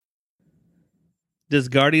Does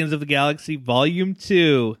Guardians of the Galaxy Volume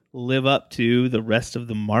 2 live up to the rest of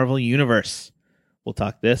the Marvel Universe? We'll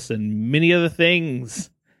talk this and many other things.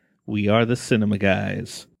 We are the Cinema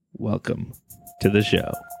Guys. Welcome to the show.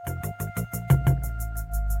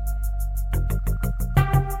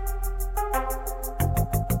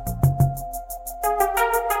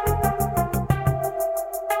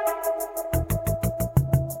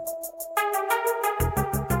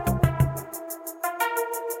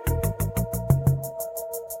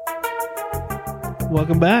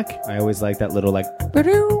 Welcome back. I always like that little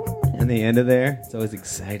in the end of there. It's always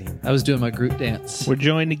exciting. I was doing my Groot dance. We're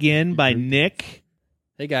joined again by Nick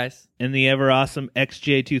Hey guys. and the ever awesome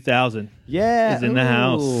XJ2000. Yeah, Is in the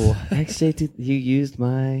house. XJ, you used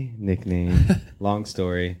my nickname. Long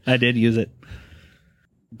story. I did use it.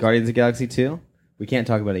 Guardians of the Galaxy 2. We can't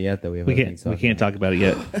talk about it yet, though. We can't talk about it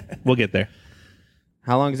yet. We'll get there.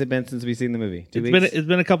 How long has it been since we've seen the movie? 2 It's weeks.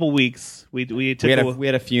 been a couple weeks. We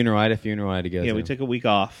had a funeral. I had a funeral I had to go. yeah, to. we took a week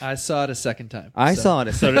off. I saw it a second time. I so. saw it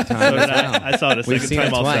a So second did, time. so did I. I saw it a We've second seen time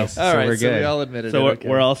it also. twice. All So right, we're so good. we all admitted So it.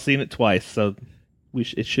 we're all seeing it twice. So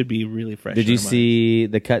it should be really fresh. Did in you our mind. see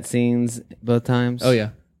the cutscenes both times? Oh yeah.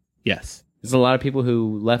 Yes. There's a lot of people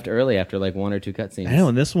who left early after like one or two cutscenes. I know.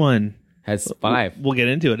 And this one Has 5. We'll get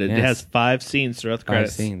into it. It Yes. has 5 scenes throughout the 5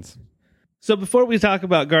 credits. scenes. So before we talk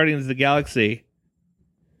about Guardians of the Galaxy,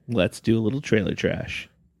 let's do a little trailer trash.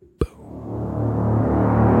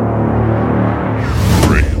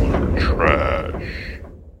 Trailer trash.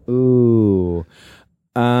 Ooh.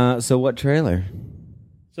 So what trailer?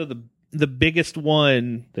 So the biggest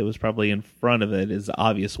one that was probably in front of it is the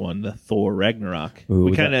obvious one, the Thor Ragnarok. Ooh,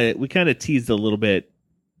 we kind of teased a little bit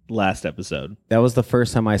last episode. That was the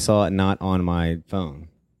first time I saw it not on my phone.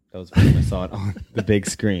 That was the first time I saw it on the big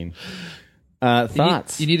screen.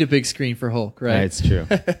 Thoughts? You need a big screen for Hulk, right? Yeah, it's true.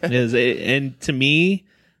 And to me,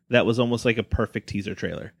 that was almost like a perfect teaser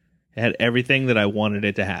trailer. It had everything that I wanted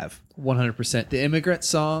it to have. 100%. The Immigrant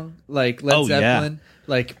Song, like Led Oh, yeah. Zeppelin,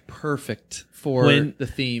 like perfect for When- the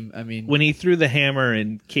theme. I mean, When he threw the hammer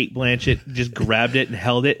and Kate Blanchett just grabbed it and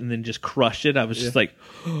held it and then just crushed it, I was just like,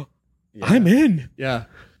 I'm in. yeah.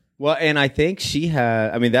 Well, and I think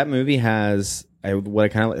that movie has I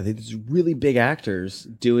think these really big actors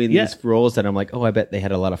doing these roles that I'm like, oh, I bet they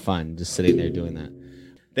had a lot of fun just sitting there doing that.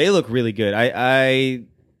 They look really good.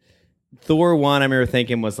 Thor 1, I remember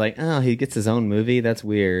thinking was like, oh, he gets his own movie. That's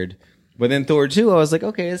weird. But then Thor 2, I was like,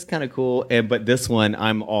 okay, it's kind of cool. But this one,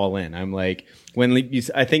 I'm all in. I'm like,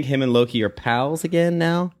 I think him and Loki are pals again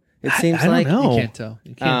now. It seems I don't like know. You can't tell.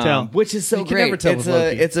 You can't tell. which is so You can great. never tell with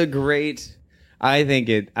Loki. It's a great. I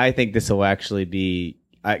think this will actually be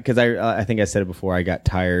because I think I said it before. I got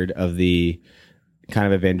tired of the kind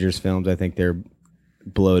of Avengers films. I think they're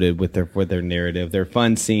bloated with their narrative. They're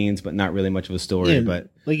fun scenes, but not really much of a story. Yeah, But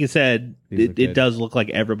like you said, These look it good. does look like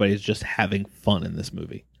everybody's just having fun in this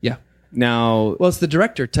movie. Yeah. now, Well, it's the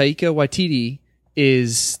director, Taika Waititi,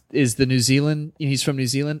 is the New Zealand. He's from New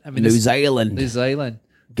Zealand. I mean, New Zealand.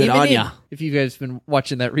 Good Even on in- ya. If you guys been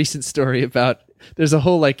watching that recent story about, there's a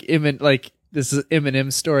whole this is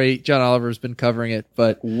Eminem story. John Oliver's been covering it,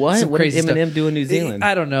 but What? some What did crazy Eminem stuff. do in New Zealand?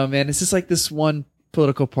 I don't know, man. It's just like this one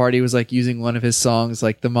political party was like using one of his songs,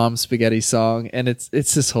 like the Mom Spaghetti song, and it's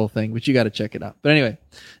this whole thing. But you got to check it out. But anyway,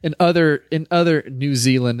 in other New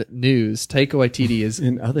Zealand news, Taika Waititi is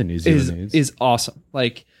in other New Zealand news, is awesome.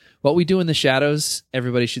 Like What We Do in the Shadows.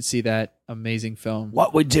 Everybody should see that amazing film.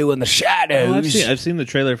 What We Do in the Shadows. I've seen the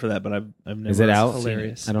trailer for that, but I've never. Is it out? seen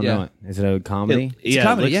Hilarious. I don't Yeah. know it. Is it a comedy? It's a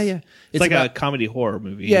comedy. looks- Yeah. It's like a about- comedy horror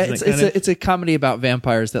movie. Yeah, isn't it's it, kind of? it's a comedy about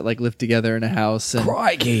vampires that like live together in a house, and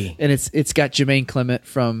Crikey. it's got Jermaine Clement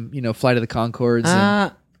from Flight of the Conchords.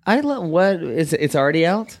 And, I love what is it? It's already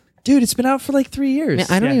out. dude, it's been out for like 3 years. Man,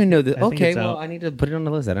 I don't Yeah, even know that. I think Okay, it's well, out. I need to put it on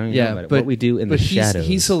the list. I don't even know yeah, about it. but What We Do in the Shadows.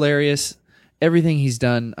 He's hilarious. Everything he's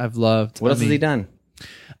done, I've loved. What else has he done?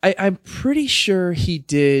 I'm pretty sure he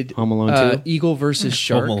did Home Alone 2? Eagle versus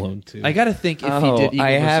Shark. Home Alone 2. I gotta think if he did Eagle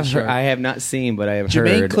I have versus Shark. I have not seen, but I have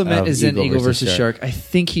Jermaine heard. Clement of is in Eagle versus Shark. I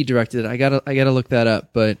think he directed it. I gotta look that up,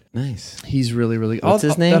 but Nice. he's really, really. What's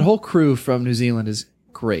his name? That whole crew from New Zealand is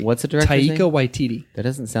great. What's the director's Taika name? Waititi. That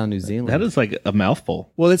doesn't sound New Zealand. That is like a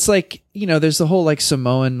mouthful. Well, it's like there's the whole like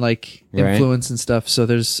Samoan like Right. influence and stuff. So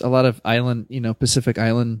there's a lot of island, Pacific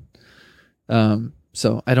Island.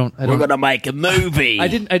 So I don't. gonna make a movie. I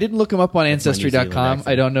didn't look him up on New Zealand Ancestry.com. accent.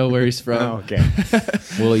 I don't know where he's from. Oh, okay.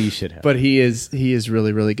 Well, you should have. But he is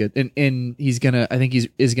really, really good, and he's gonna. I think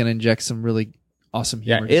he's gonna inject some really awesome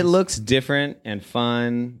yeah, humor. it looks different and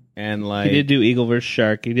fun and like. He did do Eagle vs.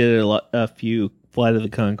 Shark. He did a few Flight of the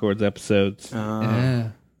Conchords episodes. Yeah.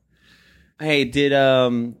 Hey, did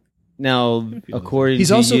Now, according He's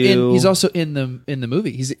to also you, he's also in the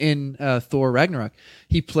movie. He's in Thor Ragnarok.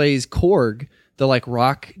 He plays Korg, the like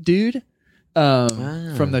rock dude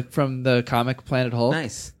from the comic Planet Hulk.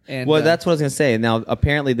 nice. And, Well, that's what I was gonna say. Now,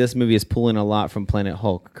 apparently, this movie is pulling a lot from Planet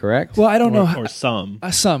Hulk. Correct? Well, I don't know. or some.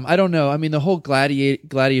 Some I don't know. I mean, the whole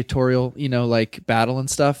gladiatorial, like battle and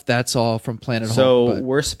stuff. That's all from Planet so Hulk.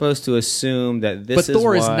 we're supposed to assume that this But is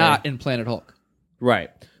Thor why, is not in Planet Hulk. right.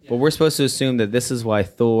 But we're supposed to assume that this is why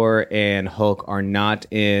Thor and Hulk are not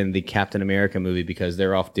in the Captain America movie because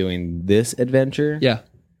they're off doing this adventure. Yeah.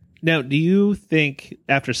 Now, do you think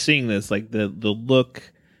after seeing this, like the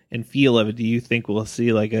look and feel of it, do you think we'll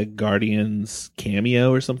see like a Guardians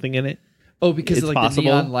cameo or something in it? Oh, because It's of like possible.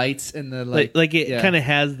 the neon lights and the Like it yeah. kind of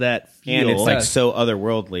has that feel. And it's like does. so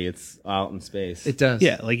otherworldly. It's out in space. It does.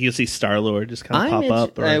 yeah, like you'll see Star-Lord just kind of pop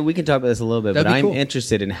up. Or, we can talk about this a little bit, That'd but be I'm cool.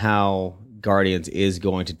 interested in how Guardians is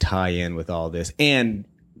going to tie in with all this. And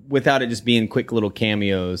without it just being quick little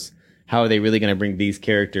cameos, how are they really going to bring these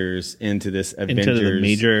characters into this Avengers? into the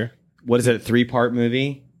major. What is it, a 3-part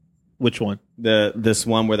movie? Which one? This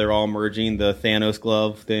one where they're all merging the Thanos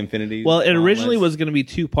glove, the Infinity. Well, it originally was going to be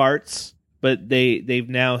 2 parts, but they've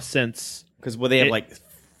now since because they have like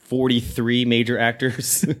 43 major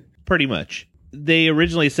actors. pretty much. They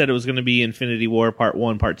originally said it was going to be Infinity War Part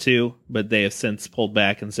 1, Part 2, but they have since pulled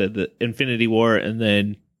back and said that Infinity War and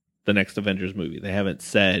then the next Avengers movie. They haven't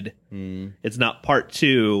said it's not Part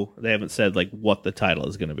 2. They haven't said like what the title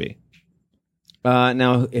is going to be.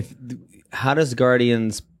 Now, how does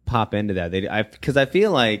Guardians pop into that? Because I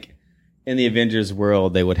feel like in the Avengers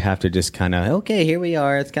world they would have to just kind of okay, here we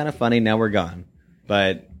are. It's kind of funny. Now we're gone.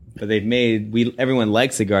 But they've made everyone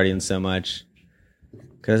likes the Guardians so much.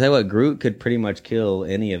 Because I tell you what, Groot could pretty much kill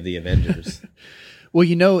any of the Avengers. Well,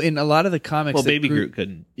 in a lot of the comics, Well, that Baby Groot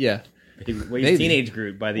couldn't. Yeah. He's Maybe. teenage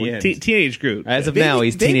Groot by the end. Teenage Groot. As of now,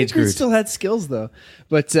 he's Baby teenage Groot Groot. still had skills though,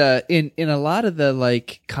 but in a lot of the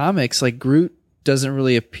like comics, like Groot doesn't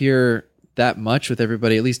really appear that much with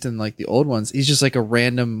everybody. At least in like the old ones, he's just like a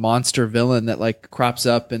random monster villain that like crops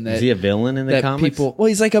up and that Is he a villain in the that comics? people. Well,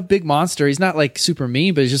 he's like a big monster. He's not like super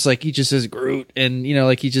mean, but he's just like he just says Groot, and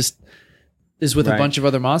like he just is with a Right. bunch of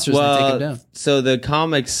other monsters and they take him down. So the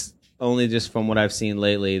comics, only just from what I've seen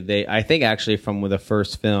lately, I think actually from the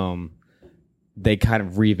first film, they kind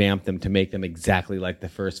of revamped them to make them exactly like the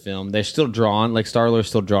first film. They're still drawn, like Star-Lord's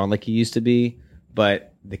still drawn like he used to be,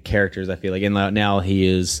 but the characters, I feel like, and now he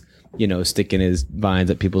is, sticking his vines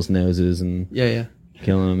at people's noses and Yeah.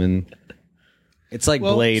 killing them. And it's like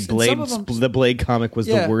Well, Blade. some of them- The Blade comic was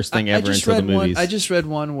the worst thing ever until the movies. I just read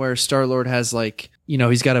one where Star-Lord has like,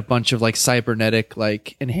 he's got a bunch of like cybernetic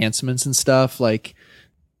like enhancements and stuff, like,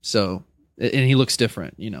 so, and he looks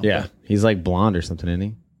different, yeah, he's like blonde or something, isn't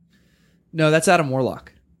he? No, that's Adam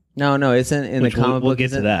Warlock. No, it's in the Which comic we'll book.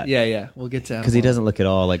 get to that. Yeah, we'll get to Adam Because he Warlock. doesn't look at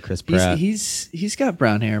all like Chris Pratt. He's got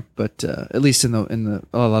brown hair, but at least in the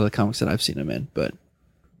a lot of the comics that I've seen him in. But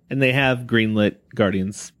And they have greenlit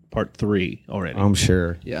Guardians Part 3 already. I'm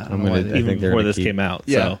sure. Yeah, I I'm don't know gonna. why they- I even think they're before gonna this keep- came out.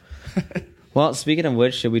 Yeah. So Well, speaking of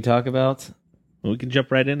which, should we talk about? we can jump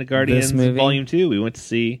right into Guardians movie? Volume 2. We went to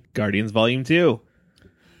see Guardians Volume 2.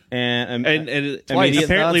 And And immediate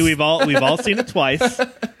apparently thoughts? we've all seen it twice.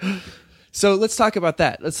 so let's talk about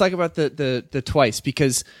that. Let's talk about the twice,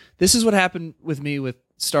 because this is what happened with me with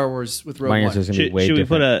Star Wars with Rogue my One. answer is gonna be Should way we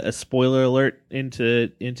put different. a spoiler alert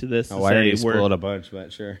into this? Oh, to I already say we're- spoiled a bunch,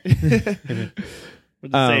 but sure. we'll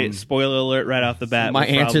just say spoiler alert right off the bat. my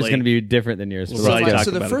We'll answer is probably- going to be different than yours. We'll So probably let's go. talk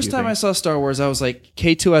So the about a first few time I things. saw Star Wars, I was like,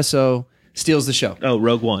 K2SO steals the show. Oh,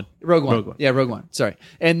 Rogue One. Rogue One. Rogue One. Yeah, Rogue One. Sorry.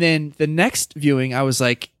 And then the next viewing, I was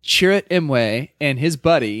like, Chirrut Imwe and his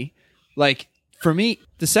buddy. Like, for me,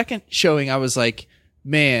 the second showing, I was like,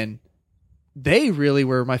 man, they really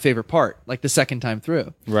were my favorite part, like the second time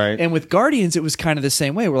through. Right. And with Guardians, it was kind of the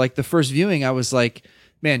same way, where like the first viewing, I was like,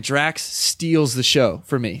 man, Drax steals the show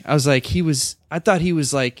for me. I was like, I thought he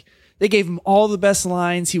was like, they gave him all the best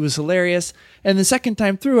lines. He was hilarious. And the second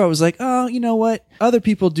time through, I was like, oh, you know what? Other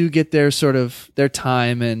people do get their sort of their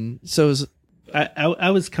time. And so it was,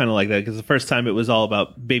 I was kind of like that because the first time it was all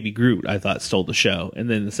about Baby Groot. I thought stole the show, and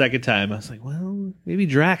then the second time I was like, well, maybe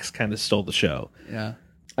Drax kind of stole the show. yeah.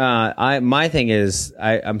 My thing is,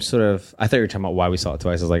 I'm sort of. I thought you were talking about why we saw it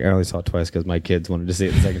twice. I was like, I only saw it twice because my kids wanted to see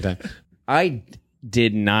it the second time. I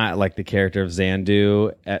did not like the character of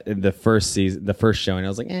Zandu at the first season, the first showing. I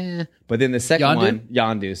was like, eh. But then the second Yondu? one,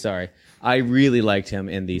 Yondu, sorry, I really liked him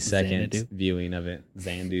in the second Xanadu? viewing of it.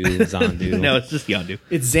 Zandu. No, it's just Yondu.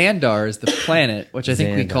 It's Xandar is the planet, which I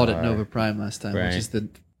think we called it Xandar. Nova Prime last time, Right. which is the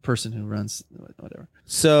person who runs whatever.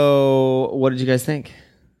 So, what did you guys think?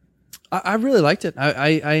 I really liked it.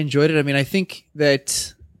 I enjoyed it. I mean, I think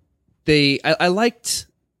that I liked,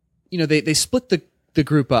 they split the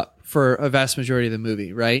group up for a vast majority of the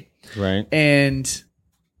movie, right? Right. And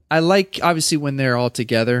I like, obviously, when they're all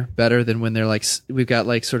together better than when they're like, we've got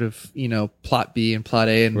like sort of, plot B and plot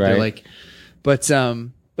A, and they're Right. like, but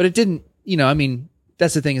it didn't, I mean,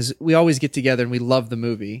 that's the thing is we always get together and we love the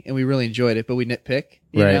movie and we really enjoyed it, but we nitpick,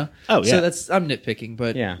 you Right. know? Oh, yeah. So I'm nitpicking,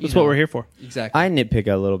 but Yeah. you That's know, what we're here for. Exactly. I nitpick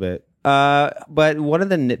a little bit. But one of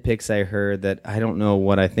the nitpicks I heard that I don't know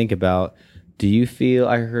what I think about. Do you feel?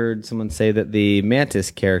 I heard someone say that the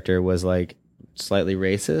Mantis character was like slightly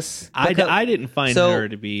racist. I didn't find So- her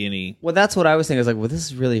to be any. Well, that's what I was thinking. I was like, well, this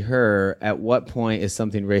is really her. At what point is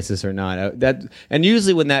something racist or not? And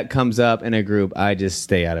usually when that comes up in a group, I just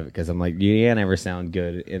stay out of it because I'm like, you never sound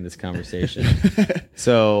good in this conversation.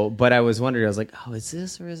 But I was wondering, I was like, oh, is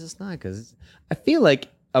this or is this not? Because I feel like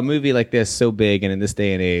a movie like this, so big and in this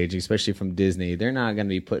day and age, especially from Disney, they're not going to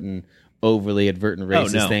be putting overly advertent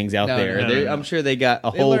racist no. things out No, there. no. I'm sure they got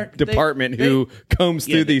a whole learn- they- department who combs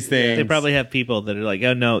through these things. They probably have people that are like,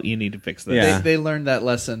 oh no, you need to fix this. Yeah. They learned that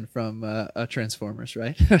lesson from Transformers,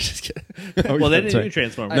 right? I'm just kidding. Well, they That's didn't right. do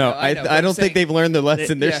Transformers. No, I know, but I I'm don't think saying- they've learned the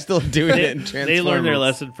lesson. They're yeah. still doing it in Transformers. They learned their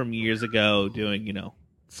lesson from years ago doing,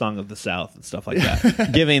 Song of the South and stuff like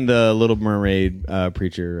that. Giving the Little Mermaid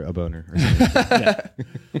preacher a boner. Or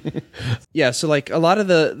something. Yeah, so like a lot of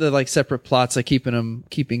the like separate plots, like keeping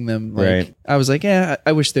them like, Right. I was like, yeah,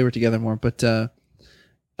 I wish they were together more, but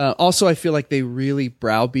also I feel like they really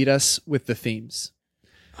browbeat us with the themes.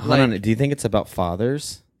 Hold on. Do you think it's about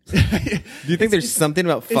fathers? Do you think there's something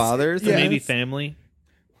about fathers? yeah. Maybe it's- family.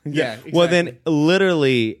 Yeah, Well, then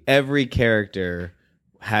literally every character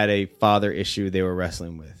had a father issue they were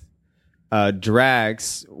wrestling with.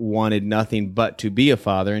 Drax wanted nothing but to be a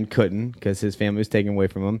father and couldn't because his family was taken away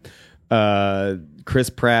from him. Chris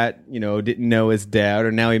Pratt, didn't know his dad,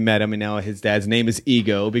 or now he met him, and now his dad's name is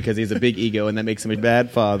Ego because he's a big ego, and that makes him a bad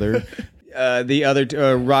father. The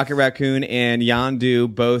other Rocket Raccoon and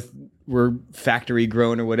Yondu both were factory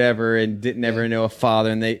grown or whatever and didn't ever know a father,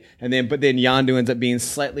 but then Yondu ends up being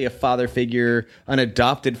slightly a father figure, an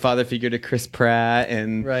adopted father figure to Chris Pratt,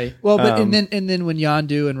 and right. Well, but and then when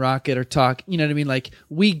Yondu and Rocket are talking, you know what I mean? Like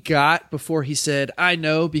we got before he said, "I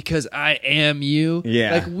know because I am you."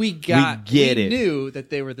 Yeah. like we get it. knew that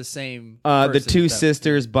they were the same. the person two at that-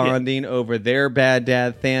 sisters bonding over their bad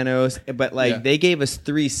dad Thanos, but Yeah. they gave us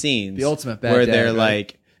 3 scenes, The ultimate bad where dad, they're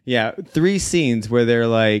right? like, 3 scenes where they're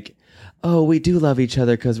like, oh, we do love each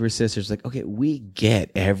other because we're sisters. Like, okay, we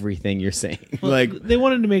get everything you're saying. Like, They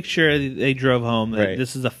wanted to make sure they drove home that Right.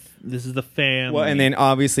 this is the family. well, and then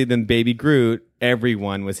obviously, then Baby Groot,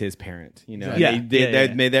 everyone was his parent. Yeah.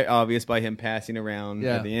 They made that obvious by him passing around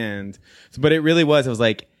Yeah. at the end. But it really was. It was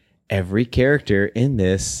like every character in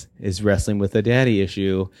this is wrestling with a daddy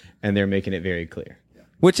issue, and they're making it very clear.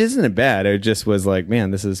 Which isn't bad. It just was like,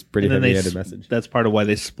 man, this is pretty And then heavy-handed message. that's part of why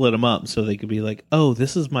they split them up so they could be like, oh,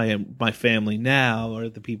 this is my family now, or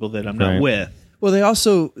the people that I'm not Right. with. Well, they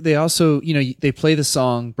also they play the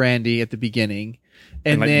song Brandy at the beginning,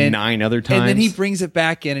 and like then 9 other times. and then he brings it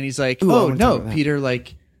back in, and he's like, Ooh, I "Oh wanna talk no, about that. Peter,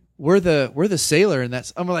 like we're the sailor," and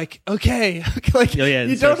that's I'm like, okay, like Oh, yeah,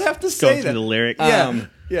 you it don't starts have to going say through that. the lyrics. Yeah.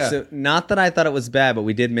 Yeah. So not that I thought it was bad, but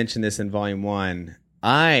we did mention this in Volume 1.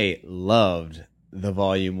 I loved the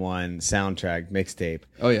Volume 1 soundtrack mixtape.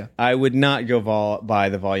 Oh yeah, I would not go buy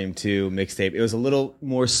the Volume 2 mixtape. It was a little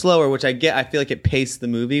more slower, which I get. I feel like it paced the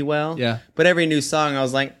movie well. Yeah. But every new song, I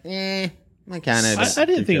was like, I kind of. I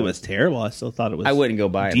didn't think it was terrible. I still thought it was. I wouldn't go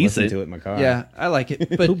buy it and listen decent. to it in my car. yeah, I like it.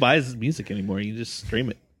 Who But buys music anymore? You just stream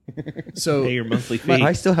it. so Pay your monthly fee.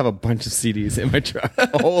 I still have a bunch of CDs in my truck.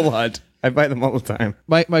 A whole lot. I buy them all the time.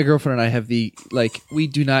 my girlfriend and I have we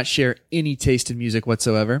do not share any taste in music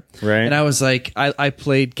whatsoever. Right. And I was like, I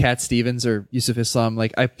played Cat Stevens or Yusuf Islam.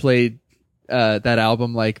 Like I played that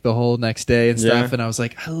album like the whole next day and stuff. Yeah. And I was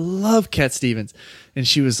like, I love Cat Stevens. And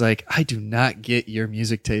she was like, I do not get your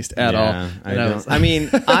music taste at all. I And don't. was I mean,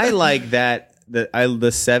 I like that. The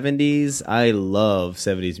 70s. I love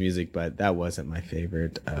 70s music, but that wasn't my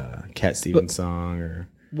favorite Cat Stevens song. Or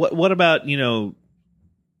What about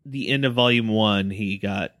the end of Volume 1? He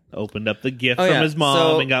got opened up the gift Oh, from yeah. his mom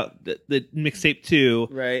So- and got the mixtape 2.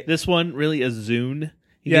 Right. This one really a Zune.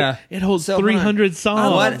 Yeah. It holds So, hold on. 300 songs. I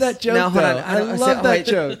love that joke, Now, hold on. though. I love that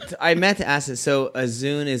joke. I meant to ask it. So a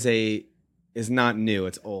Zune is not new.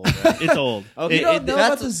 It's old. Right? It's old. Okay, You don't know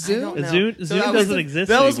that's- about the I don't Zune? know. Zune So that doesn't was- exist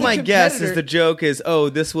That was anymore. my guess. Is Competitor. the joke is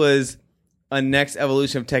this was a next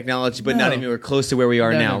evolution of technology, but not No. even close to where we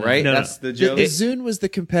are No, now, no, no. right? No, no. That's the The, joke. the Zune was the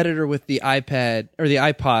competitor with the iPad or the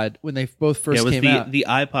iPod when they both Yeah, first it was came out. the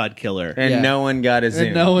iPod killer. and Yeah. no one got a Zune.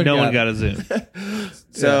 And no one no got one it. got a Zune.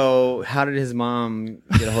 So how did his mom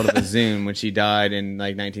get a hold of a Zune when she died in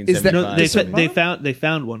like 1975? No, they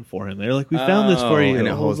found one for him. They're like, we found this for you. And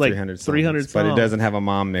it holds like 300 songs, 300 songs. but it doesn't have a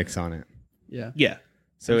mom mix on it. Yeah. Yeah.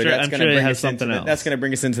 So I'm sure- that's I'm going sure to it bring has us into something else. that's going to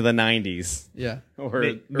bring us into the 90s Yeah. or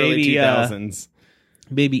Maybe, early 2000s.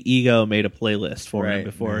 Maybe Ego made a playlist for him Right.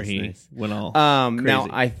 before Nice, he nice. went all Now crazy.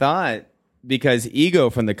 I thought because Ego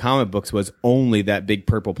from the comic books was only that big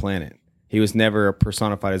purple planet. He was never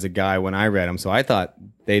personified as a guy when I read him, so I thought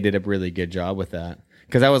they did a really good job with that.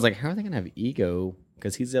 Because I was like, how are they going to have Ego?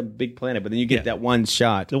 Because he's a big planet, but then you get that one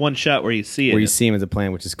shot the one shot where you see it. where you see him as a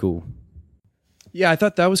planet, which is cool. Yeah, I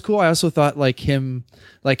thought that was cool. I also thought like him,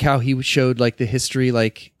 like how he showed like the history,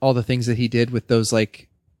 like all the things that he did with those like.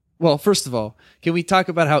 Well, first of all, can we talk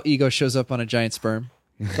about how Ego shows up on a giant sperm?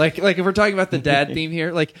 Like if we're talking about the dad theme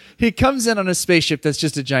here, like he comes in on a spaceship that's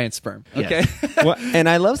just a giant sperm. Okay. Well, and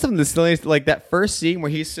I love some of the silliness, like that first scene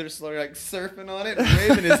where he's sort of slowly like surfing on it, and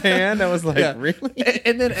waving his hand. I was like, Yeah. really?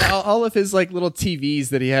 And then all of his like little TVs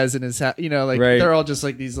that he has in his house, you know, like Right. they're all just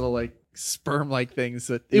like these little like sperm like things.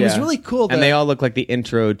 That it was Yeah. really cool. And they all look like the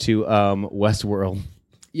intro to Westworld.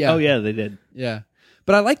 yeah, Oh yeah, they did. yeah.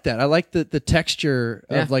 But I like that. I like the texture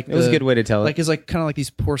Yeah, of like it was a good way to tell it. Like it's like kind of like these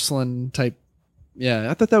porcelain type.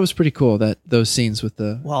 Yeah, I thought that was pretty cool. That those scenes with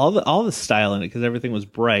the Well, all the style in it because everything was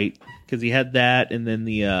bright. Because he had that, and then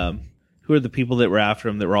the who are the people that were after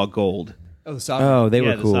him that were all gold? the sovereign. Oh, they Yeah,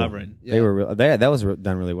 were the cool. Sovereign. Yeah. They were that was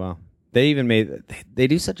done really well. They even made they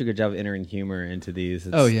do such a good job of entering humor into these.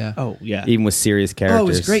 It's- Oh yeah. Oh yeah. even with serious characters. Oh, it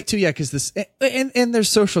was great too. Yeah, because this and there's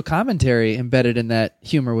social commentary embedded in that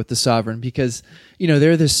humor with the sovereign because you know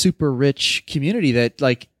they're this super rich community that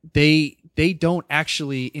like they don't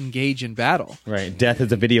actually engage in battle. Right, death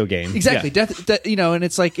is a video game. Exactly. Death, you know, and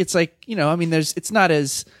it's like you know, I mean, it's not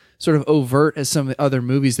as sort of overt as some of the other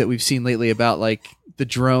movies that we've seen lately about like the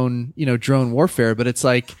drone warfare, but it's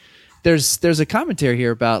like there's a commentary here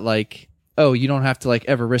about like, oh, you don't have to like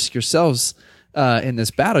ever risk yourselves in this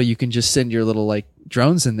battle. You can just send your little like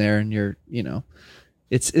drones in there, and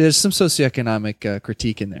there's some socioeconomic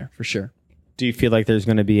critique in there for sure. Do you feel like there's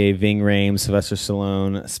going to be a Ving Rhames, Sylvester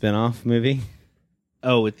Stallone spinoff movie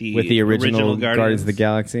Oh, with the original Guardians Guardians of the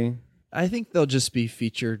Galaxy? I think they'll just be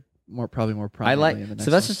featured probably more I prominently like in the next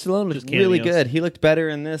Sylvester one. Stallone Just looked really cameos. good. He looked better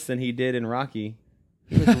in this than he did in Rocky.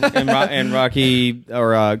 and Rocky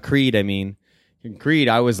or Creed. I mean, in Creed,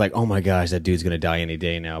 I was like, oh my gosh, that dude's gonna die any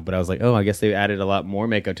day now. But I was like, oh, I guess they added a lot more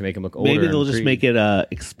makeup to make him look older. Maybe they'll in just Creed. make it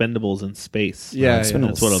Expendables in space. Yeah, Expendables yeah.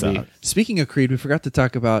 That's what it'll be. sucked. Speaking of Creed, we forgot to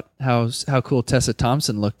talk about how cool Tessa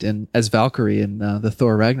Thompson looked as Valkyrie in the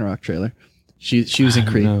Thor Ragnarok trailer. She was in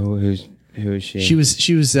Creed. No, who is she?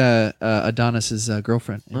 She was Adonis's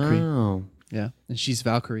girlfriend in Creed. Oh. Yeah, and she's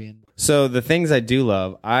Valkyrie. And So the things I do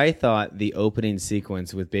love, I thought the opening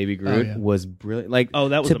sequence with Baby Groot yeah. was brilliant. Like, Oh,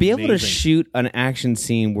 that was to be able to amazing. shoot an action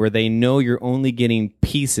scene where they know you're only getting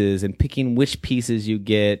pieces and picking which pieces you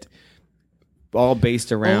get, all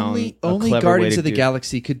based around only a clever way Guardians to of the do-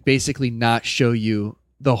 Galaxy could basically not show you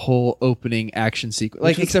the whole opening action sequence,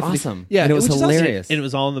 Which like was except for awesome. yeah, And it was which is awesome. hilarious. And it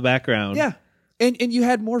was all in the background. Yeah, and you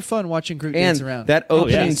had more fun watching Groot And dance around. that Oh,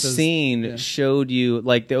 opening yeah. scene Yeah. showed you,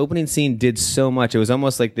 like, the opening scene did so much. It was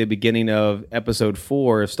almost like the beginning of episode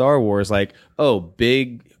 4 of Star Wars. Like, oh,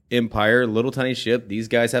 big empire, little tiny ship. These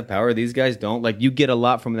guys have power. These guys don't. Like, you get a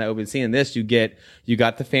lot from that opening scene. And this, you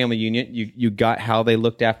got the family unit. You got how they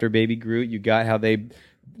looked after Baby Groot. You got how that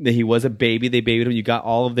he was a baby. They babied him. You got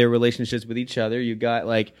all of their relationships with each other. You got,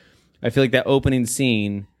 like, I feel like that opening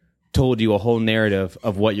scene told you a whole narrative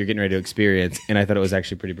of what you're getting ready to experience, and I thought it was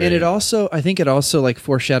actually pretty and brilliant. I think it also like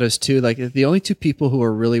foreshadows too. Like the only two people who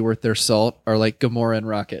are really worth their salt are like Gamora and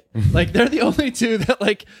Rocket. Like they're the only two that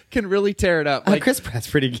like can really tear it up. Like Chris Pratt's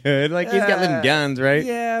pretty good. Like, he's got them guns, right?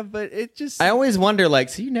 Yeah, but it just I always wonder, like,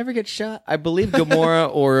 so you never get shot? I believe Gamora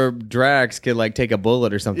or Drax could, like, take a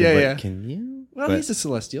bullet or something, Yeah, but yeah. can you? well, But he's a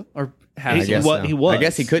Celestial or I has guess what so. he was. I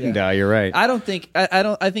guess he couldn't Yeah. die. You're right. I don't think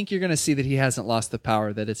I think you're gonna see that he hasn't lost the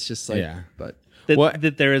power. That it's just like Yeah. but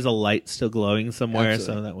That there is a light still glowing somewhere,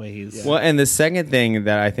 Absolutely. so that way he's. Well, and the second thing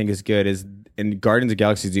that I think is good is, and Guardians of the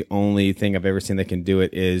Galaxy is the only thing I've ever seen that can do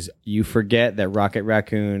it, is you forget that Rocket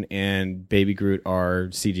Raccoon and Baby Groot are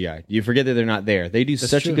CGI. You forget that they're not there. They do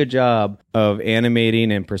such true. a good job of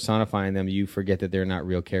animating and personifying them. You forget that they're not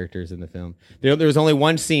real characters in the film. There was only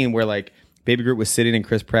one scene where, like, Baby Groot was sitting and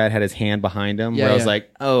Chris Pratt had his hand behind him, Yeah, where I was yeah. like,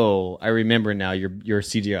 oh, I remember now. You're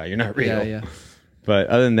CGI. You're not real. yeah, yeah. But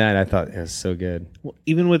other than that, I thought it was so good. Well,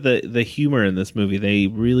 even with the humor in this movie, they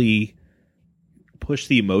really push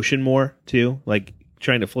the emotion more too, like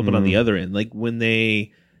trying to flip it on the other end. Like when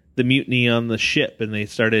they the mutiny on the ship and they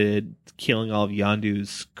started killing all of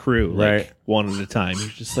Yondu's crew, like, Right. one at a time.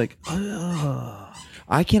 He's just like, oh.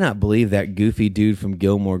 I cannot believe that goofy dude from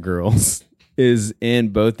Gilmore Girls is in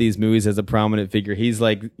both these movies as a prominent figure. He's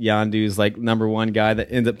like Yondu's like number one guy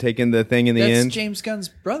that ends up taking the thing in the That's end. James Gunn's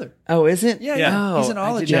brother. Oh, is it? Yeah, yeah. Oh, He's in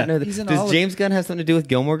all I of did not Jam- know that. he's in Does all of- James Gunn have something to do with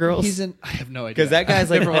Gilmore Girls? He's in. I have no idea Because that guy's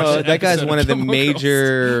like, I've never watched an that guy's episode one of the Gilmore Girls.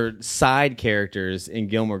 major side characters in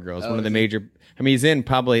Gilmore Girls. One of the major. I mean, he's in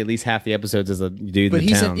probably at least half the episodes as a dude But in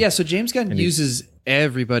the he's town. in, yeah. So James Gunn uses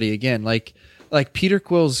everybody again. Like Peter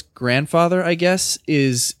Quill's grandfather, I guess,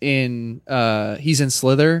 is in. He's in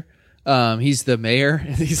Slither. He's the mayor.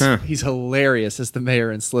 He's hilarious as the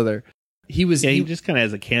mayor in Slither. He was. Yeah, he he, just kind of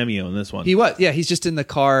has a cameo in this one. he was. Yeah, he's just in the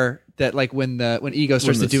car that like when Ego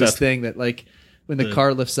starts the to do his stuff- thing that like when the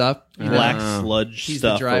car lifts up. You know? Black sludge He's the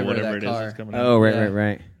stuff or driver of whatever that it is car. that's coming Oh, out. right, Yeah.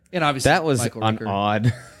 right. And obviously That was Michael an Rooker.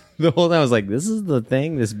 odd. The whole time I was like, this is the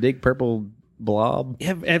thing, this big purple blob.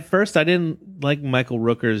 Yeah, at first, I didn't like Michael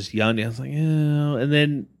Rooker's Yondu. I was like, oh. And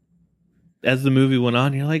then as the movie went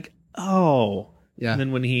on, you're like, oh. Yeah. And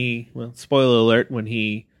then when spoiler alert, when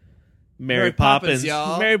he Mary Mary Poppins, Poppins,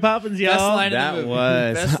 y'all. Mary Poppins, y'all. Best line in the That movie.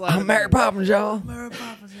 was. Best line I'm in the Mary movie. Poppins, y'all.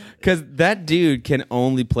 Because that dude can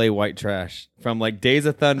only play white trash. From like Days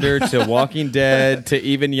of Thunder to Walking Dead to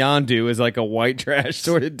even Yondu is like a white trash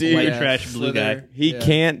sort of dude. White trash blue Slither. guy. He Yeah.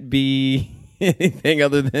 can't be anything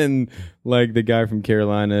other than like the guy from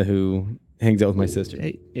Carolina who hangs out with my sister.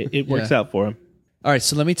 Hey, it works Yeah. out for him. All right,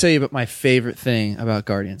 so let me tell you about my favorite thing about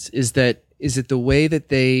Guardians is it the way that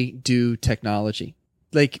they do technology.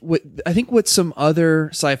 Like I think what some other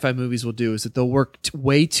sci-fi movies will do is that they'll work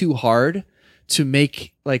way too hard to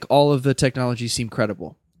make like all of the technology seem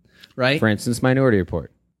credible, right? For instance, Minority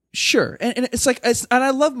Report. Sure, and it's like and I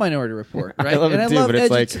love Minority Report, right? I love and it too, but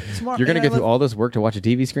it's like Smart- you're going to and I go through love- all this work to watch a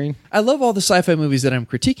TV screen? I love all the sci-fi movies that I'm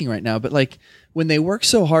critiquing right now, but like when they work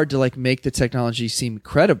so hard to like make the technology seem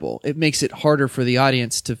credible, it makes it harder for the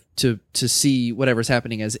audience to see whatever's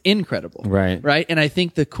happening as incredible. Right. Right. And I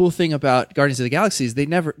think the cool thing about Guardians of the Galaxy is they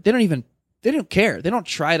don't care. They don't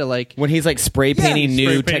try to like When he's like spray painting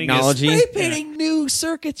new spray painting technology. spray painting new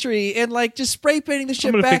circuitry and like just spray painting the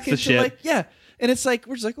ship gonna back fix the into ship. like, yeah. And it's like,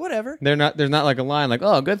 we're just like, whatever. There's not like a line like,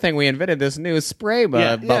 oh, good thing we invented this new spray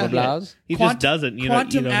blah blah blahs. He just doesn't. You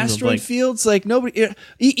Quantum don't asteroid like, fields, like nobody,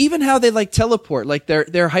 even how they like teleport, like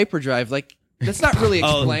their hyperdrive, like that's not really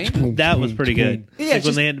explained. that was pretty good. Yeah, like when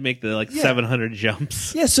just- they had to make the 700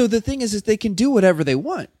 jumps. Yeah, so the thing is they can do whatever they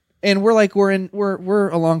want, and we're like we're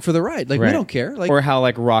along for the ride. Like we Right. don't care. Like Or how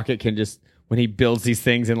like Rocket can just when he builds these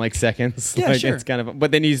things in like seconds. Yeah, like, sure. It's kind of,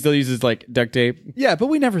 but then he still uses like duct tape. yeah, but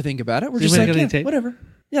we never think about it. We're Does just anybody like got any tape? whatever.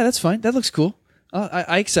 Yeah, that's fine. That looks cool.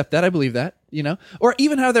 I accept that. I believe that. You know, or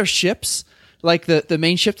even how their ships, like the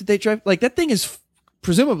main ship that they drive, like that thing is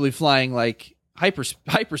presumably flying like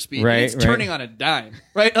hyperspeed. Right, It's right. turning on a dime,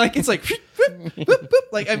 right? Like it's like, boop, boop, boop.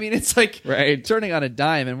 Like I mean, it's like Right. turning on a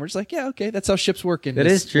dime, and we're just like, yeah, okay, that's how ships work. In That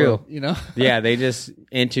this is true. world, you know. Yeah, they just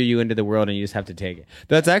enter you into the world and you just have to take it.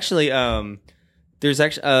 That's actually there's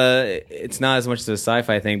actually it's not as much as a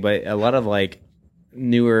sci-fi thing, but a lot of like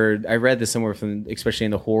newer, I read this somewhere from, especially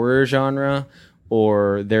in the horror genre,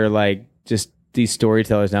 or they're like just these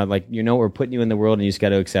storytellers now, like, you know, we're putting you in the world and you just got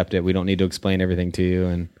to accept it. We don't need to explain everything to you.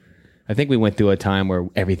 And I think we went through a time where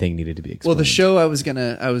everything needed to be explained. Well, the show I was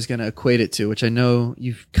gonna equate it to, which I know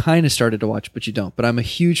you've kind of started to watch, but you don't. But I'm a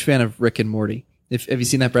huge fan of Rick and Morty. Have you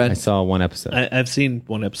seen that, Brad? I saw one episode. I've seen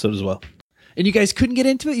one episode as well. And you guys couldn't get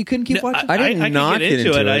into it. You couldn't keep watching. I did not could get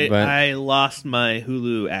into it, but- I lost my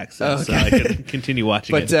Hulu access, Oh, okay. so I couldn't continue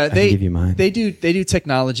watching But it. can give you mine. they do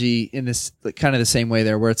technology in this like, kind of the same way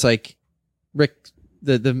there, where it's like Rick,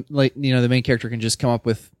 the like you know the main character can just come up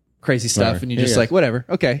with crazy stuff, Right. and you're just Yeah. like whatever.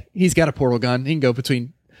 Okay, he's got a portal gun. He can go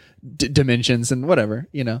between dimensions and whatever,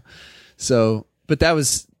 you know. So, but that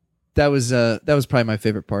was probably my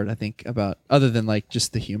favorite part. I think about other than like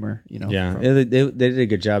just the humor, you know. Yeah, from- they did a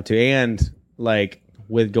good job too. And like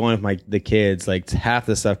with going with the kids, like half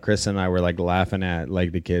the stuff Chris and I were like laughing at,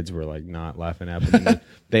 like the kids were like not laughing at, but then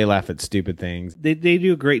they laugh at stupid things. They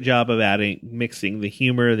do a great job of mixing the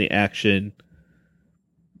humor, the action,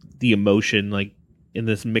 the emotion, like in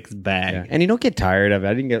this mixed bag. Yeah. And you don't get tired of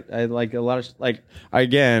it. I like a lot of like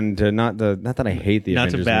again to not that I hate the Not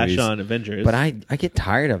Avengers to bash movies, on Avengers, but I get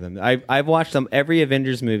tired of them. I've watched them every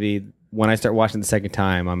Avengers movie. When I start watching the second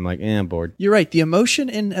time, I'm like, I'm bored. You're right. The emotion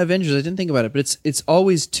in Avengers, I didn't think about it, but it's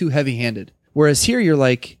always too heavy-handed. Whereas here, you're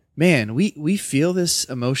like, man, we feel this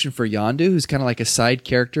emotion for Yondu, who's kind of like a side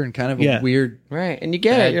character and kind of a Yeah. weird Right, and you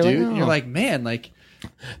get bad it. You're dude. like, And you're like, man, like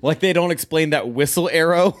Like they don't explain that whistle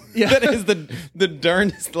arrow. Yeah. That is the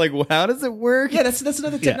darnest. Like, how does it work? Yeah, that's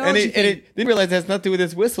another Yeah. technology. And it didn't realize it has nothing to do with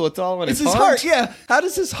his whistle. It's all on it's his his heart. Yeah. How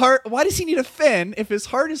does his heart? Why does he need a fin if his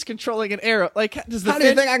heart is controlling an arrow? Like, does the How do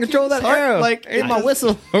you fin think I control keep that his heart? arrow? Like, in my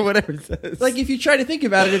whistle or whatever it says. Like, if you try to think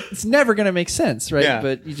about it, it's never going to make sense, right? Yeah.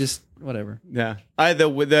 But you just whatever. yeah.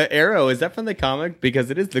 The arrow, is that from the comic? Because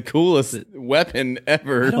it is the coolest weapon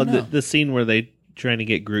ever. don't know. The scene where they trying to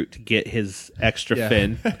get Groot to get his extra Yeah.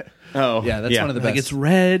 fin. Oh, Yeah, that's one of the Like best. it's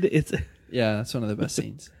red. It's Yeah, that's one of the best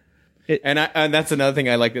scenes. And that's another thing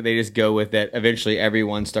I like that they just go with that. Eventually,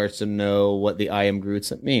 everyone starts to know what the "I am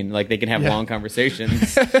Groots" mean. Like they can have long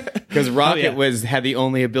conversations because Rocket had the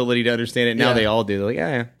only ability to understand it. Now Yeah. they all do. They're like,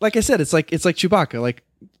 yeah. Like I said, it's like Chewbacca.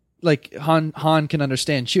 Like Han can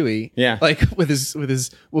understand Chewie. Yeah. Like with his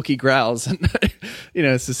Wookiee growls, and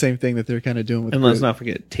it's the same thing that they're kind of doing with. and let's Groot. not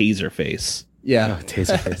forget Taserface. Yeah. Oh,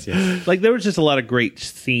 Taserface, yeah. Like there was just a lot of great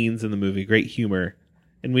scenes in the movie, great humor,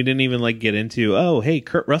 and we didn't even like get into. Oh, hey,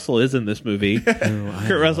 Kurt Russell is in this movie.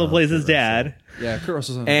 Kurt Russell plays his dad. Yeah, Kurt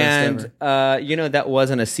Russell's one of the best And ever. that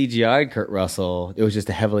wasn't a CGI Kurt Russell. It was just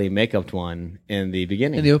a heavily make-upped one in the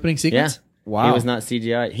beginning. In the opening yeah. sequence. Wow. He was not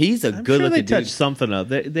CGI. He's a I'm sure good-looking they dude. touched something up.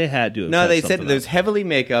 They had to. Have No, touched they said something there's up. heavily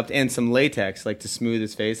make-upped and some latex, like to smooth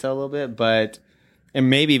his face out a little bit, but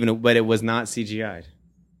it was not CGI'd.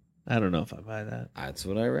 I don't know if I buy that. That's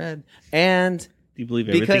what I read. And Do you believe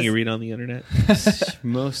everything Because- you read on the internet?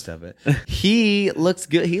 most of it. He looks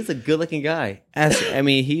good. He's a good-looking guy.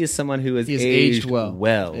 He is someone who has He's aged aged well.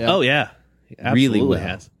 well. Yeah. Oh yeah, He absolutely Really well.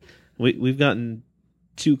 has. We've gotten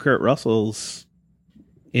 2 Kurt Russells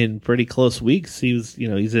in pretty close weeks. He's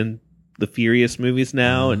in the Furious movies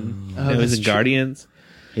now, and Oh, now he's that's in true. Guardians.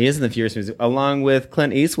 He is in the Furious movies, along with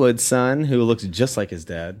Clint Eastwood's son, who looks just like his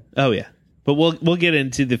dad. Oh yeah, but we'll get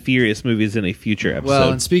into the Furious movies in a future episode.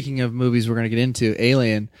 Well, and speaking of movies, we're going to get into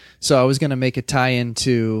Alien. So I was going to make a tie-in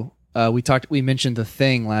to we mentioned The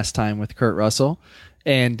Thing last time with Kurt Russell,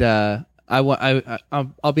 and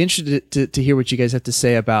I'll be interested to hear what you guys have to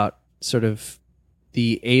say about sort of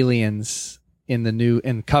the aliens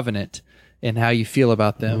in Covenant and how you feel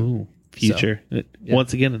about them. Ooh, future.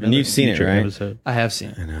 Once again, another you've seen it, future right? episode. I have seen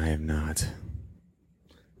it. And I have not.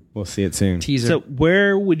 We'll see it soon. Teaser. So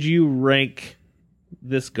where would you rank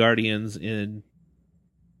this Guardians in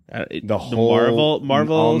The whole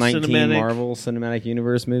Marvel all 19 cinematic? Marvel Cinematic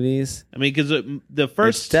Universe movies. I mean, because the It's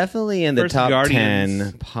first, definitely in the first top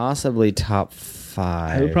Guardians- 10, possibly top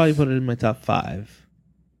 5. I would probably put it in my top 5.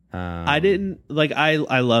 I didn't like. I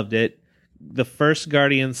loved it. The first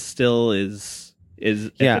Guardians still is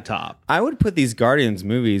at the top. I would put these Guardians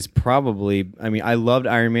movies probably. I mean, I loved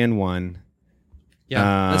Iron Man 1.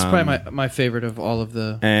 yeah, that's probably my favorite of all of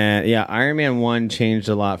the. And Iron Man 1 changed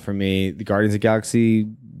a lot for me. The Guardians of the Galaxy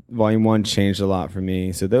Volume 1 changed a lot for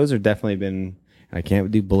me. So those have definitely been. I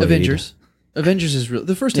can't do Blade. Avengers. Avengers is real.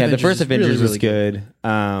 The first. Yeah, Avengers the first is Avengers really, was really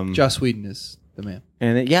good. Joss Whedon is the man.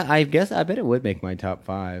 And I bet it would make my top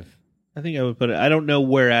 5. I think I would put it. I don't know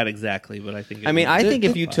where at exactly, but I think. I mean, I think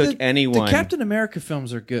if you took anyone, the Captain America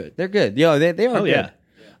films are good. they're good. Yo, they are Oh good.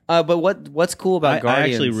 yeah, But what's cool about I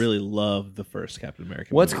Guardians? actually really love the first Captain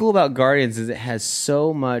America. What's movie. cool about Guardians is it has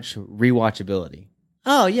so much rewatchability.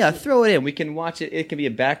 Oh yeah, throw it in. We can watch it. It can be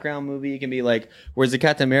a background movie. It can be like, whereas the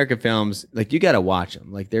Captain America films, like you got to watch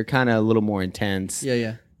them. Like they're kind of a little more intense.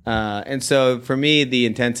 Yeah. And so for me, the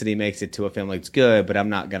intensity makes it to a film like it's good, but I'm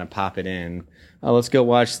not gonna pop it in. Oh, let's go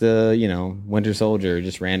watch the Winter Soldier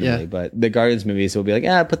just randomly. Yeah. But the Guardians movies will be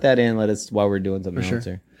like, put that in. Let us while we're doing something For else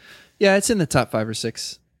sure. here. Yeah, it's in the top 5 or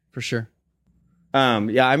 6 for sure. I'm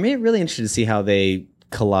really interested to see how they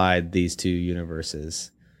collide these two universes.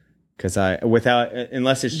 Because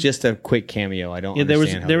unless it's just a quick cameo, I don't. Yeah,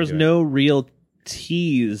 understand how there they was do it. no real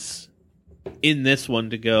tease in this one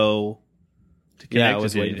to go. To connect Yeah, I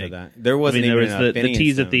was to waiting for anything. that. There wasn't there even was the Phineas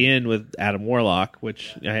tease at Stone. the end with Adam Warlock,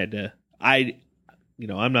 which I had to.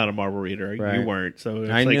 I'm not a Marvel reader. Right. You weren't, so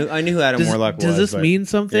it's I like, knew who Adam does, Warlock was. Does this but- mean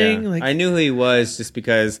something? Yeah. Like, I knew who he was just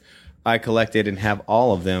because I collected and have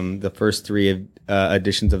all of them. The first 3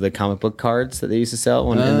 editions of the comic book cards that they used to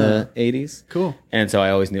sell in the 80s. Cool. And so I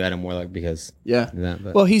always knew Adam Warlock because Yeah. of that.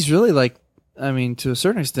 But Well, he's really to a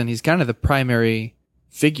certain extent, he's kind of the primary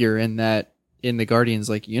figure in the Guardians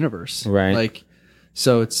universe. Right. Like,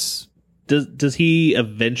 so it's does he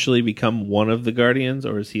eventually become one of the Guardians,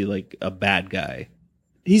 or is he like a bad guy?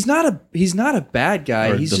 he's not a bad guy.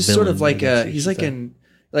 Or He's the just sort of villain, I guess you he's should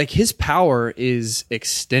like say. his power is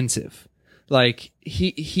extensive. Like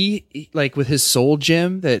he like with his soul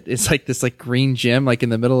gem that it's like this green gem in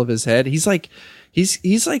the middle of his head. He's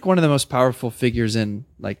he's like one of the most powerful figures in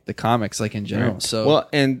like the comics, like in general. Right. So well,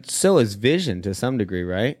 and so is Vision to some degree,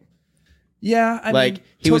 right? yeah, I Like mean,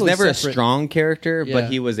 he was totally never separate. a strong character, Yeah.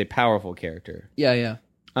 but he was a powerful character. Yeah.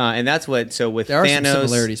 And that's what. So with There are some Thanos,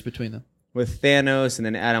 similarities between them. with Thanos, and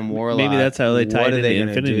then Adam Warlock. Maybe that's how they tied what are into they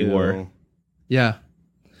gonna Infinity do War. Yeah.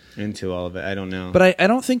 into all of it. I don't know. But I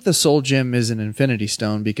don't think the Soul Gem is an Infinity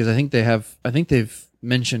Stone because I think they've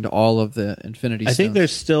mentioned all of the Infinity Stones. I think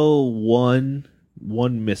there's still one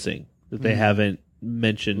missing that they haven't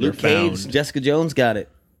mentioned Luke or found. Cage, Jessica Jones got it.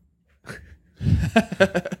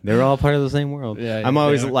 They're all part of the same world. Yeah, I'm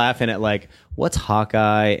always they are. laughing at like, what's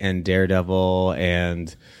Hawkeye and Daredevil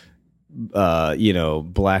and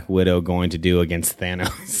Black Widow going to do against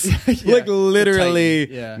Thanos? Yeah, like literally the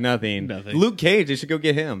Titan, yeah. nothing. Nothing. Luke Cage, they should go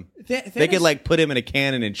get him. They could like put him in a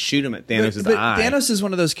cannon and shoot him at Thanos' but eye. Thanos is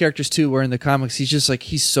one of those characters too, where in the comics he's just like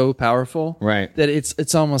he's so powerful, Right. That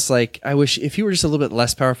it's almost like I wish if he were just a little bit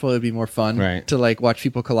less powerful, it'd be more fun, Right. To like watch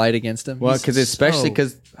people collide against him. Well, He's because especially so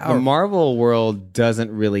because the powerful. Marvel world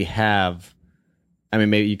doesn't really have. I mean,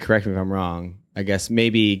 maybe you correct me if I'm wrong. I guess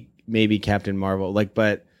maybe Captain Marvel,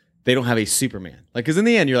 but they don't have a Superman. Like, because in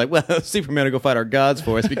the end, you're like, well, Superman will go fight our gods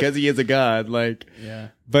for us because he is a god. Like, Yeah.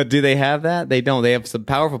 But do they have that? They don't. They have some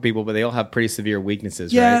powerful people, but they all have pretty severe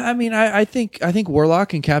weaknesses. Yeah, right? I mean, I think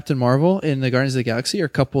Warlock and Captain Marvel in the Guardians of the Galaxy are a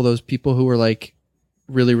couple of those people who are like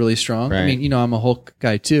really, really strong. I Right. mean, I'm a Hulk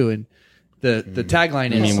guy too, and the tagline I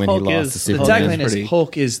mean, is when Hulk he lost is- to the the Superman, tagline is pretty-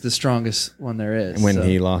 Hulk is the strongest one there is. when so.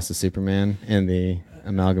 he lost to Superman in the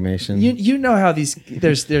amalgamation. You know how these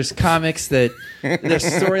there's comics that there's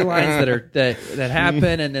storylines that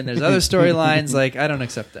happen, and then there's other storylines like I don't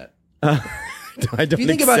accept that. I don't If you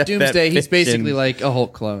think about accept that Doomsday, he's fiction. basically like a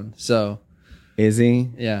Hulk clone. So Is he?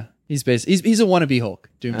 yeah, he's he's a wannabe Hulk.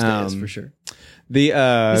 Doomsday is Um, for sure. The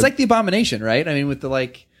It's like the Abomination, right? I mean, with the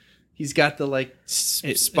like, he's got the like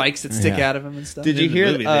spikes that stick Yeah. out of him and stuff. Did you In the hear?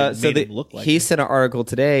 movie, they So made him look like he it. sent an article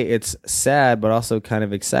today. It's sad, but also kind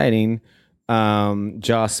of exciting.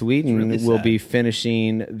 Joss Whedon really will sad. be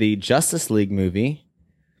finishing the Justice League movie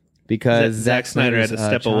because Zack Snyder had to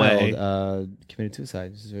Snyder's, step away. committed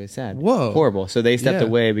suicide. This is really sad. Whoa. Horrible. So they stepped Yeah.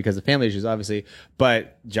 away because of family issues, obviously.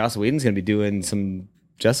 But Joss Whedon's going to be doing some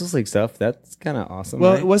Justice League stuff. That's kind of awesome.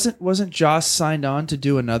 Well, right? wasn't Joss signed on to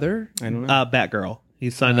do another? I don't know. Batgirl. He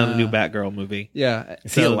signed on the new Batgirl movie. Yeah,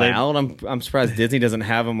 Is he so they- allowed? I'm surprised Disney doesn't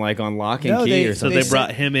have him like on lock and No, key they- or So something. they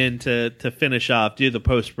brought him in to finish off, do the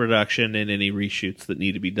post production and any reshoots that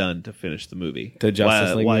need to be done to finish the movie. The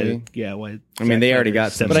Justice League movie? Yeah, why? I mean, they already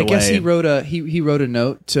got some- but I guess he away. wrote a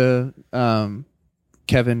note to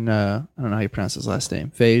Kevin. I don't know how you pronounce his last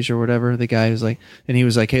name, Feige or whatever. The guy who's like, and he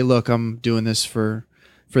was like, "Hey, look, I'm doing this for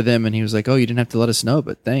them," and he was like, "Oh, you didn't have to let us know,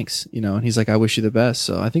 but thanks," And he's like, "I wish you the best."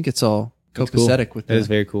 So I think it's all That's cool. copacetic with That is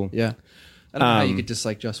very cool. Yeah, I don't know how you Um, could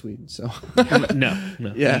dislike Joss Whedon. So No,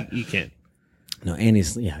 Yeah. you can't. No, and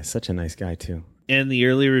he's such a nice guy too. And the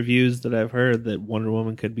early reviews that I've heard that Wonder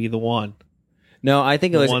Woman could be the one. No, I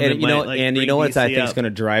think it The was, one and that you know, might, like, and you bring know what I DC think is up. going to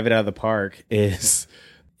drive it out of the park is,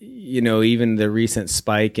 even the recent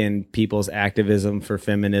spike in people's activism for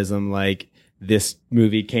feminism. Like this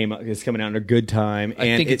movie is coming out in a good time, I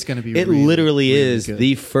and think it's gonna be It really, literally really is good.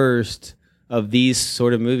 the first of these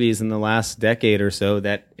sort of movies in the last decade or so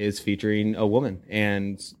that is featuring a woman,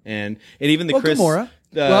 and even the Chris. Gamora.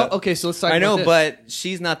 Well, okay, so let's talk I know, about this. but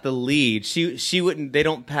she's not the lead. She wouldn't. They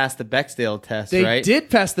don't pass the Bechdel test, they right? did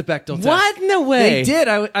pass the Bechdel test. What? No way. They did.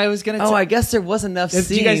 I was gonna. Oh, I guess there was enough have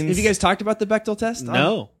scenes. you guys talked about the Bechdel test?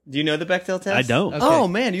 No, Do you know the Bechdel test? I don't. Okay. Oh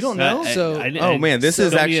man, you don't know? So- Man, this so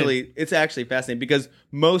is don't you- actually it's actually fascinating because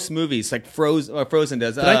most movies like Frozen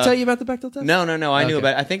does. Did I tell you about the Bechdel test? No. I knew Okay.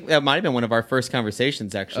 about it. I think that might have been one of our first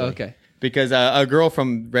conversations actually. Okay. Because a girl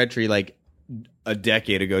from Red Tree like a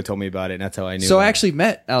decade ago told me about it, and that's how I knew. So about I it. actually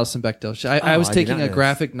met Alison Bechdel. I was I did taking not a know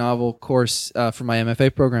graphic novel course for my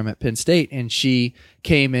MFA program at Penn State, and she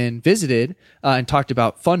came and visited and talked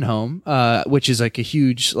about Fun Home, which is like a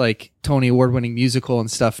huge like Tony Award-winning musical and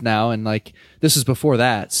stuff now, and like this was before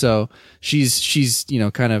that. So she's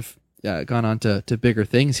kind of gone on to bigger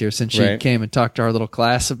things here since she Right. came and talked to our little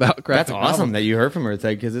class about graphic That's awesome novels. that you heard from her. It's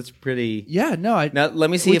like because it's pretty. Yeah, no, Now let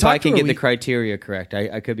me see we if I talked to can her, get the we- criteria correct.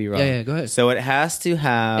 I could be wrong. Yeah, go ahead. So it has to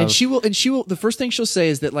have. and she will. The first thing she'll say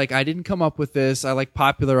is that like I didn't come up with this. I like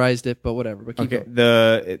popularized it, but whatever. But keep Okay,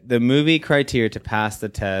 going. the movie criteria to pass the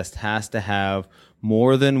test has to have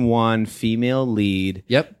more than one female lead.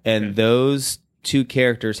 Yep. And those two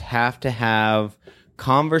characters have to have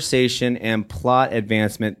conversation and plot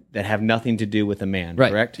advancement that have nothing to do with a man.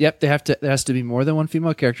 Right. Correct. Yep. There has to be more than one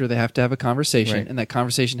female character. They have to have a conversation, Right. and that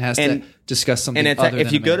conversation has And- to discuss something. And it's other if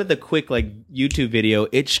than you a go man. to the quick like YouTube video,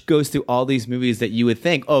 it goes through all these movies that you would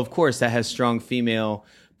think, oh, of course that has strong female,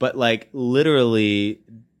 but like literally,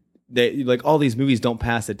 like all these movies don't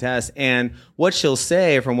pass the test. And what she'll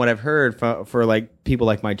say, from what I've heard for like people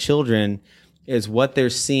like my children, is what they're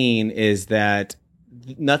seeing is that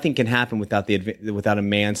nothing can happen without without a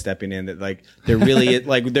man stepping in. That like they're really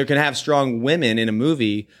like they can have strong women in a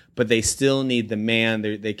movie, but they still need the man.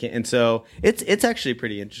 They can, and so it's actually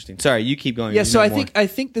pretty interesting. Sorry, you keep going. Yeah, You so know I more.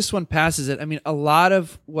 think this one passes it. I mean, a lot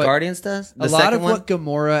of what Guardians does a lot of what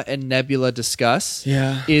Gamora and Nebula discuss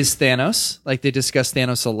Yeah. is Thanos. Like they discuss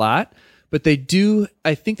Thanos a lot, but they do.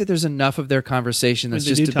 I think that there's enough of their conversation that's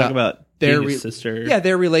They just do talk about their being a sister. Yeah,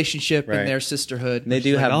 their relationship Right. and their sisterhood. They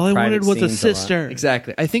do Like, have all I private wanted was a scenes lot. sister.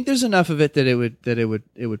 Exactly. I think there's enough of it that it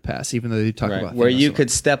would pass, even though they talk Right. about Where Thanos you a lot.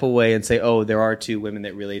 could step away and say, "Oh, there are two women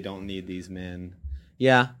that really don't need these men."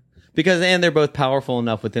 Yeah, because and they're both powerful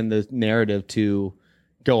enough within the narrative to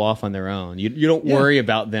go off on their own. You don't Yeah. worry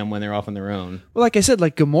about them when they're off on their own. Well, like I said,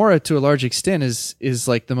 like Gamora to a large extent is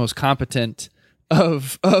like the most competent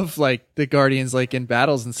of like the Guardians, like in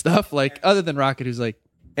battles and stuff. Like other than Rocket, who's like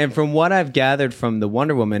And from what I've gathered from the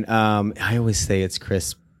Wonder Woman, I always say it's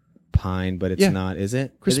Chris Pine, but it's Yeah. not. Is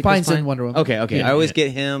it? Chris Is it Pine's in Pine? Wonder Woman. Okay. Yeah. I always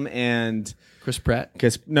get him and Chris Pratt,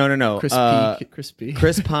 Chris. No. Chris P,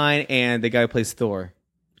 Chris Pine and the guy who plays Thor.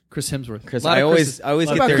 Chris Hemsworth. Chris, A lot I of always What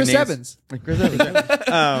get about their Chris names. Evans? Chris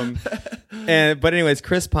Evans. But anyways,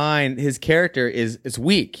 Chris Pine, his character is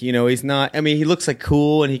weak. You know, he's not. I mean, he looks like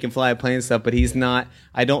cool and he can fly a plane and stuff, but he's not.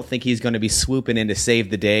 I don't think he's going to be swooping in to save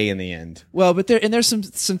the day in the end. Well, but there's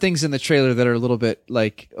some things in the trailer that are a little bit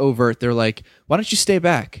like overt. They're like, why don't you stay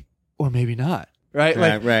back, or maybe not, right?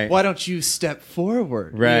 Like, Right. why don't you step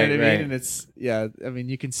forward? Right, You know what I right. mean? And it's I mean,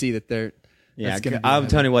 you can see that they're. Yeah, that's gonna be I'm him.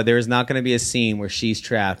 telling you what, there is not going to be a scene where she's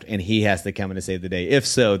trapped and he has to come in to save the day. If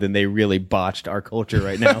so, then they really botched our culture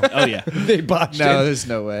right now. Oh yeah, They botched No, it. there's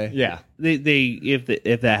no way. Yeah. they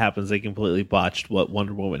if that happens, they completely botched what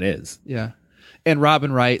Wonder Woman is. Yeah. And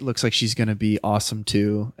Robin Wright looks like she's gonna be awesome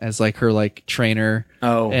too, as like her like trainer.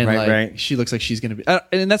 Oh, and right, like, right. She looks like she's gonna be,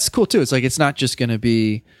 and that's cool too. It's like it's not just gonna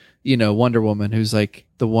be, Wonder Woman, who's like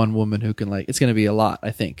the one woman who can like. It's gonna be a lot,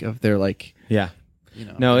 I think, of their like, Yeah.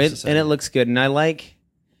 their No, and society. it looks good. And I like,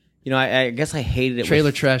 I guess I hated it. trailer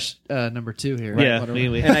with, trash number 2 here. Yeah, Wonder we-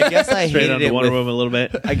 Woman. And I guess I Straight hated on to it Wonder with, Woman a little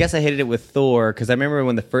bit. I guess I hated it with Thor because I remember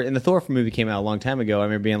when the Thor movie came out a long time ago. I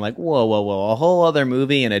remember being like, whoa, a whole other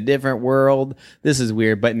movie in a different world. This is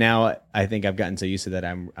weird. But now I think I've gotten so used to that.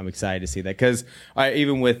 I'm excited to see that because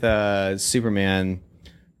even with Superman,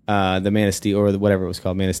 the Man of Steel or whatever it was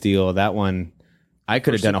called, Man of Steel, that one. I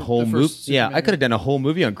could have done a whole the movie. first Yeah, Superman I could have done a whole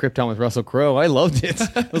movie on Krypton with Russell Crowe. I loved it.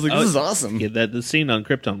 I was like, this is awesome. Yeah, the scene on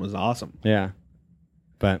Krypton was awesome. Yeah,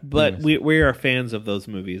 but But we are fans of those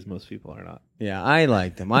movies. Most people are not. yeah, I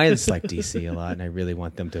like them. I just like DC a lot, and I really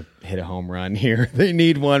want them to hit a home run here. They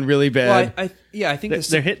need one really bad. Well, I think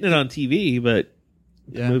They're hitting it on TV, but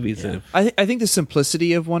Yeah. movies have. I think the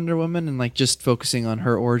simplicity of Wonder Woman and like just focusing on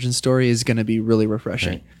her origin story is going to be really refreshing.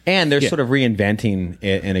 Right. And they're Yeah. sort of reinventing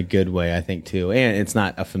it in a good way, I think, too. And it's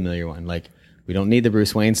not a familiar one. Like, we don't need the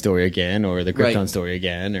Bruce Wayne story again or the Krypton Right. story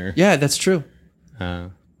again Yeah, that's true.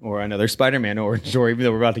 or another Spider-Man origin story, even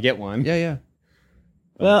though we're about to get one. Yeah.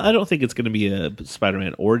 Well, I don't think it's going to be a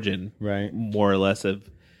Spider-Man origin, Right. more or less of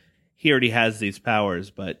he already has these powers,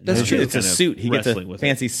 but That's he's true. It's a kind of suit. He gets a wrestling with it.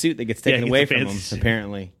 fancy suit that gets Yeah, taken he away gets a from him, fancy suit.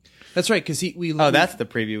 apparently. That's right. Because Oh, that's the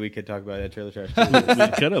preview. We could talk about that trailer trash.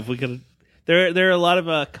 We could have. There are a lot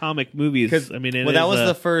of comic movies. I mean, it well, that is, was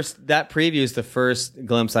the first. That preview is the first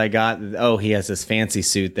glimpse I got. Oh, he has this fancy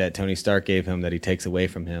suit that Tony Stark gave him that he takes away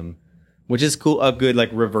from him, which is cool. A good like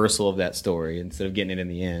reversal of that story instead of getting it in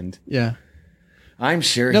the end. Yeah. I'm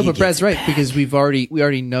sure. No, he but Brad's gets right back. because we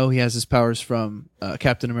already know he has his powers from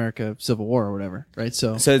Captain America: Civil War or whatever, right?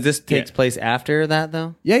 So So this takes Yeah. place after that,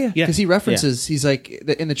 though. yeah, Yeah. because he references. He's like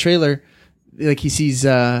in the trailer, like he sees. He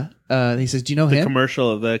says, "Do you know the him?"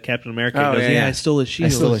 commercial of the Captain America. Oh, He goes, yeah, yeah. I stole his I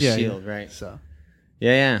shield. stole his Yeah, shield, right. So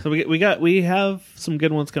Yeah. So we have some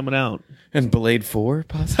good ones coming out. And Blade 4,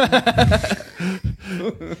 possibly.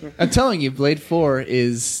 I'm telling you, Blade 4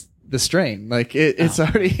 is the strain. Like it's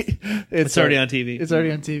already It's already on TV. It's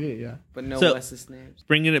already on TV. Yeah. but no So- Wes's names.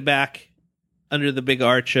 Bringing it back under the big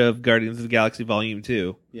arch of Guardians of the Galaxy Volume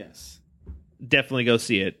 2. Yes. Definitely go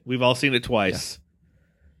see it. We've all seen it twice.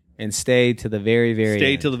 And stay to the very, very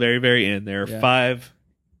Stay end. till the very, very end. There are Yeah. five.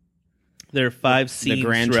 There are five scenes the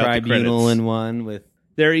Grand throughout Tribunal the credits. in one with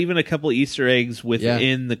There are even a couple Easter eggs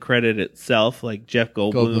within the credit itself, like Jeff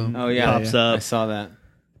Goldblum, Goldblum. Oh yeah, pops up. I saw that.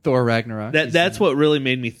 Thor Ragnarok. That's what really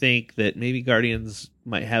made me think that maybe Guardians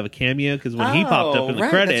might have a cameo, because when he popped up in the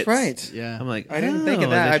credits, That's right. Yeah. I'm like, I didn't think of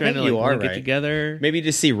oh, that. they're I trying think to, you like, are link it right. together. Maybe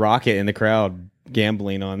just see Rocket in the crowd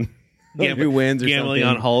gambling on who wins or Gambling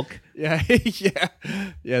something. on Hulk. Yeah.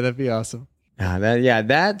 Yeah, that'd be awesome.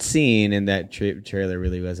 That scene in that trailer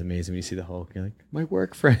really was amazing. When you see the Hulk, you're like, my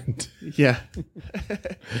work friend. Yeah.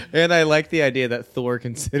 And I like the idea that Thor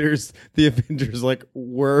considers the Avengers like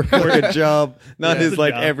work or a job, not Yeah. his It's a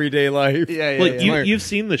like job. everyday life. Yeah, Well, you've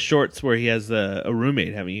seen the shorts where he has a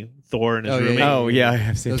roommate, haven't you? Thor and his Oh, yeah, roommate. yeah. Oh yeah, I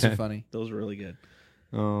have seen Those that. are funny. Those are really good.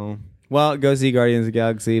 Oh well, go see Guardians of the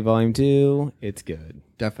Galaxy Volume 2. It's good.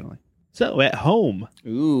 Definitely. So at home,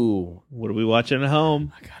 Ooh, what are we watching at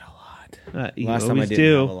home? I got a lot. You Last time I always didn't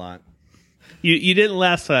do. have a lot. You didn't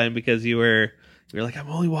last time because you were like, I'm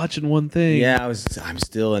only watching one thing. Yeah, I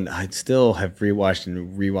still have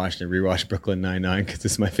rewatched Brooklyn Nine-Nine because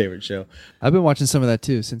it's my favorite show. I've been watching some of that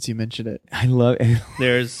too since you mentioned it. I love it.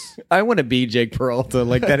 There's I want to be Jake Peralta.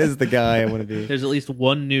 Like that is the guy I want to be. at least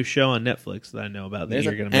one new show on Netflix that I know about that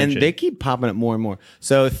you're going to mention. And they keep popping up more and more.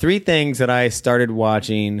 So 3 things that I started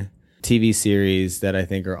watching, TV series that I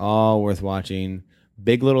think are all worth watching.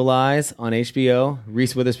 Big Little Lies on HBO.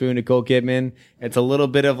 Reese Witherspoon, Nicole Kidman. It's a little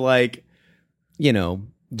bit of like,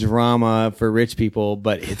 drama for rich people,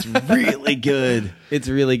 but it's really good. It's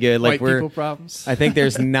really good. Like White people problems. I think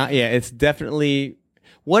there's not. Yeah, it's definitely.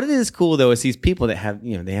 What it is cool though is these people that have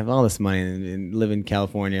they have all this money and live in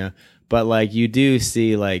California, but like you do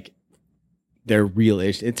see like they're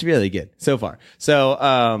real-ish. It's really good so far.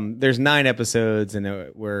 So there's 9 episodes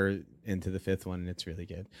and we're into the 5th one and it's really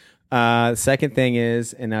good. Second thing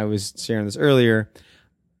is, and I was sharing this earlier,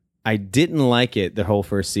 I didn't like it the whole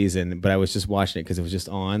first season, but I was just watching it because it was just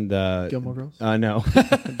on the Gilmore Girls? No,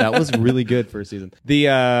 that was really good first season. The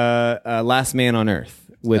Last Man on Earth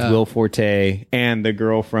with Will Forte and the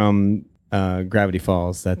girl from Gravity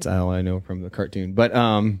Falls. That's all I know from the cartoon. But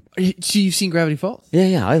So you've seen Gravity Falls?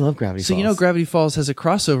 yeah, I love Gravity So Falls. you know Gravity Falls has a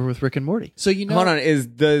crossover with Rick and Morty. So you know. Hold on,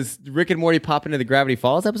 does Rick and Morty pop into the Gravity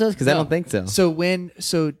Falls episodes? Because I don't think so.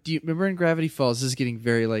 So do you remember in Gravity Falls? This is getting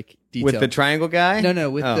very like detailed. With the triangle guy? No,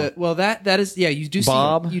 with that is you do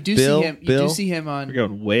Bob, see you do Bill, see him. You Bill? do see him on. We're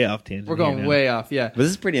going way off tangent. We're going here now. way off. Yeah. But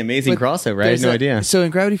this is pretty amazing But crossover. I had there's no idea. So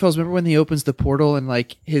in Gravity Falls, remember when he opens the portal and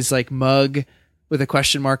like his like mug with a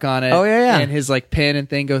question mark on it? Oh, yeah. And his like pen and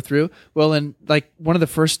thing go through. Well, in like one of the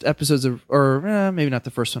first episodes of, or maybe not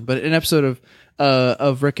the first one, but an episode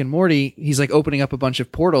of Rick and Morty, he's like opening up a bunch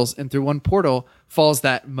of portals, and through one portal falls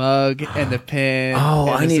that mug and the pen. Oh, and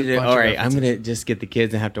I there's need a to. bunch All of right, I'm references. gonna just get the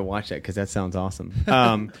kids and have to watch that because that sounds awesome.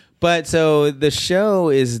 But so the show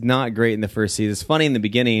is not great in the first season. It's funny in the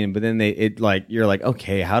beginning, but then you're like,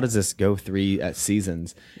 okay, how does this go 3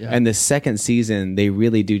 seasons? Yeah. And the second season, they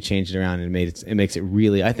really do change it around and it makes it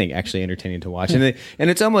really, I think, actually entertaining to watch. And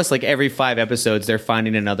it's almost like every 5 episodes, they're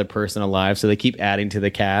finding another person alive, so they keep adding to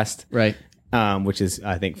the cast. Right. Which is,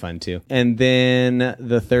 I think, fun too. And then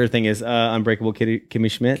the third thing is Unbreakable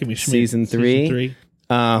Kimmy Schmidt, season 3.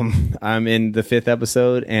 I'm in the 5th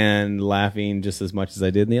episode and laughing just as much as I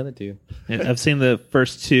did in the other 2. And I've seen the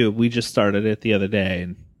first 2. We just started it the other day,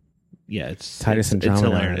 and yeah, it's Titus it's Andromeda,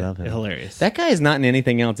 hilarious. I love him. Hilarious. That guy is not in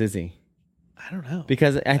anything else, is he? I don't know.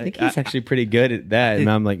 Because I think he's actually pretty good at that.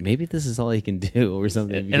 And I'm like, maybe this is all he can do or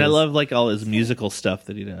something. And I because- love like all his musical stuff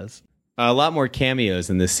that he does. a lot more cameos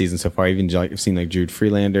in this season so far. Even I've seen like Jude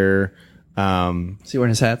Freelander. See wearing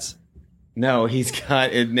his hats? No, he's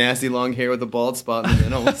got a nasty long hair with a bald spot in the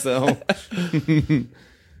middle. So,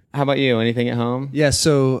 how about you? Anything at home? Yeah,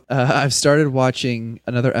 so I've started watching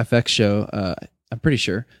another FX show. I'm pretty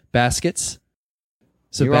sure Baskets.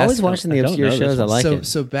 So You're always watching the I don't obscure know this shows. I one. like so it.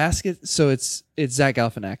 so Basket. So it's Zach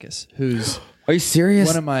Galifianakis, who's Are you serious?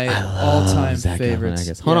 one of my I love all-time Zach favorites.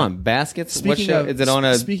 Galifianakis. Hold Yeah. on, Baskets. Speaking What show of, is it on?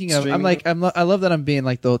 A speaking of, streaming- I love that I'm being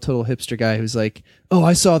like the total hipster guy who's like, oh,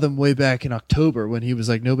 I saw them way back in October when he was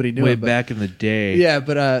like nobody knew Way him. But- back in the day. Yeah,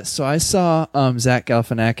 but so I saw Zach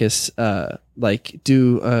Galifianakis like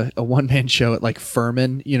do a one-man show at like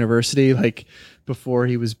Furman University like before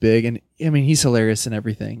he was big, and I mean he's hilarious and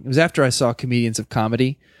everything. It was after I saw Comedians of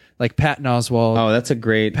Comedy, like Patton Oswalt. Oh, that's a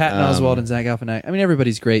great Patton Oswalt and Zach Galifianakis. I mean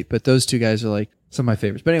everybody's great, but those two guys are like some of my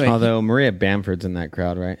favorites. But anyway, Although Maria Bamford's in that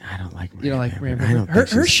crowd, right? I don't like. Maria you know, like Bamford. Rand I don't her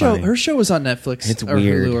think she's show. funny. Her show was on Netflix. It's or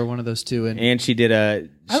weird. Hulu or one of those two, And she did a.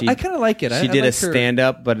 I kind of like it. She I did a like her. stand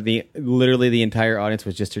up, but literally the entire audience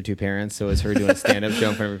was just her 2 parents. So it was her doing a stand up show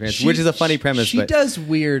in front of her parents, which is a funny premise. She but does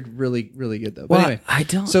weird, really, really good though. But Well, anyway, I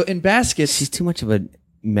don't. so in Baskets, she's too much of a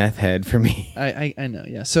meth head for me. I know,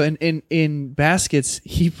 yeah. So in Baskets,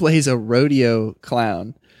 he plays a rodeo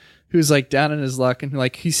clown who's like down in his luck, and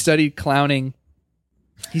like he studied clowning.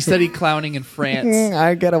 He studied clowning in France.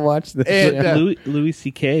 I gotta watch this. And, Louis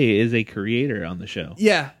C.K. is a creator on the show.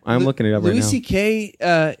 Yeah, I'm looking it up right Louis now. C.K.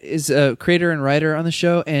 Is a creator and writer on the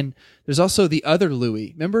show, and there's also the other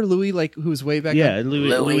Louis. Remember Louis, like who was way back? Yeah, on?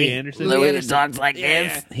 Louis Anderson. Louis talks like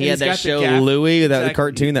this. He had He's that got the show gaff. Louis, that Exactly.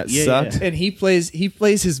 cartoon that Yeah, sucked. yeah. And he plays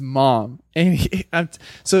his mom. And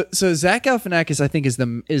so Zach Galifianakis, I think, is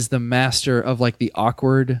the master of like the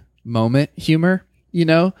awkward moment humor. You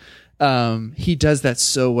know, he does that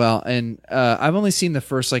so well. And I've only seen the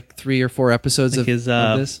first like 3 or 4 episodes of His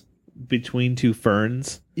this. Between Two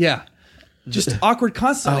Ferns. Yeah, just awkward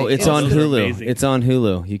constantly. Oh, it's And on those are Hulu. amazing. It's on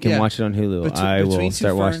Hulu. You can Yeah. watch it on Hulu. Between- I will Between Two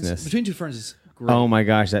start watching Ferns- this. Between Two Ferns is great. Oh my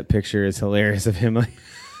gosh, that picture is hilarious of him like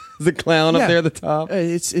the clown Yeah. up there at the top.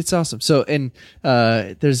 It's awesome. So and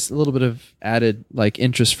there's a little bit of added like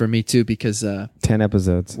interest for me too because 10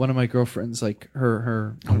 episodes. one of my girlfriends, like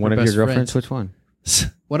her One of your best girlfriends? friends- Which one?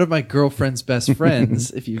 one of my girlfriend's best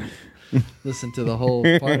friends, if you listen to the whole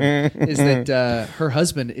part, is that her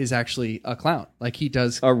husband is actually a clown. Like he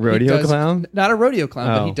does A rodeo he does- clown? not a rodeo clown,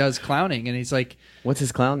 but he Oh. does clowning, and he's like, What's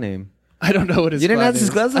his clown name? I don't know what his. You didn't clown ask his is.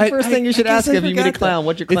 clown? That's the first thing you should guess ask I if you meet a forgot clown. that.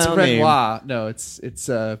 What's your It's clown name? Renoir. No, it's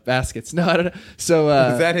Baskets. No, I don't know. So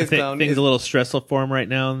Is that his I think clown things name? a little stressful for him right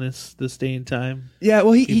now in this day and time. yeah,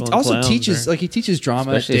 well, he People and also clowns, teaches right? like he teaches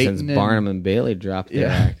drama, Especially Dayton, since and- Barnum and Bailey dropped their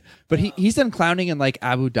Yeah, act. but he's done clowning in like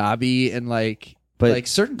Abu Dhabi and like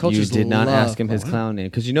certain cultures. you did not love ask him his clown. clown name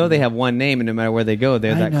because you know they have one name and no matter where they go,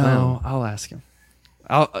 they're I that know. clown. I'll ask him.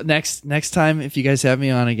 I'll next time if you guys have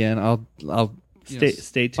me on again, I'll you know,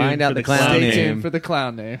 Stay tuned. Find out for the clown stay name. tuned for the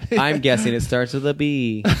clown name. I'm guessing it starts with a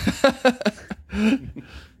B.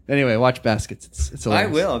 Anyway, watch Baskets. It's I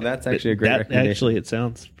hilarious. will. That's actually a great That recommendation. actually, it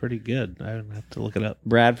sounds pretty good. I don't have to look it up.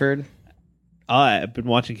 Bradford. I've been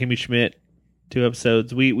watching Kimmy Schmidt 2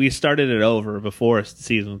 episodes. We started it over before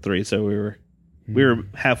season 3, so we were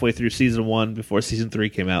halfway through season 1 before season 3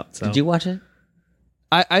 came out. So Did you watch it?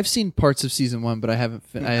 I've seen parts of season 1, but I haven't.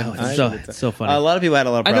 I haven't. It's finished so, it's so funny. A lot of people had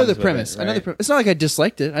a lot of I know problems the premise. with it, I know the right? premise. It's not like I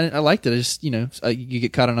disliked it. I liked it. I just you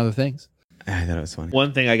get caught on other things. I thought it was funny.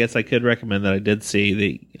 One thing I guess I could recommend that I did see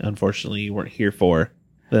that unfortunately you weren't here for,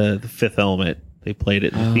 the Fifth Element. They played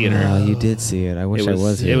it in the theater. Oh, you did see it. I wish I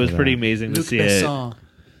was here. It was for pretty that. amazing to Luc see it. Besson.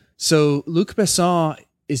 So Luc Besson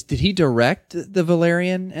did he direct the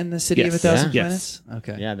Valerian and the City of a Yes. Thousand Yeah. Planets?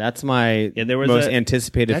 Okay. Yeah, that's my Yeah, there was most a-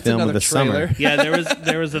 anticipated That's film of another the trailer. summer. Yeah,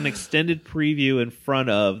 there was an extended preview in front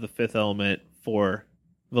of the Fifth Element for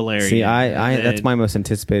Valerian. See, And that's then- my most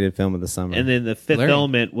anticipated film of the summer. And then the Fifth Valerian.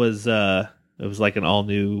 Element was it was like an all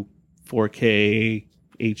new 4K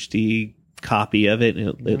HD copy of it, and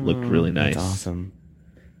it looked really nice. That's awesome.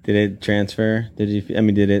 Did it transfer? Did you? I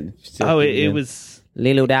mean, did it? still Oh, feel it good? was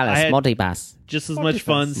Lilo Dallas I had- multipass. just as much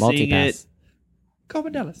fun seeing it,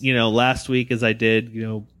 Corbin Dallas. last week as I did,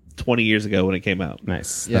 20 years ago when it came out.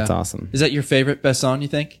 Nice. Yeah. That's awesome. Is that your favorite Besson? You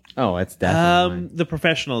think? Oh, it's definitely The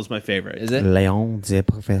Professional is my favorite. Is it? Leon the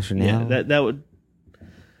Professional. Yeah, that would.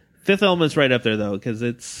 Fifth Element's right up there though, because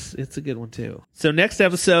it's a good one too. So next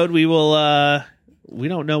episode we will. We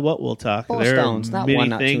don't know what we'll talk. Four there stones, are not many one,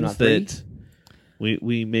 not two, things not three. that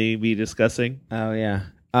we may be discussing. Oh yeah.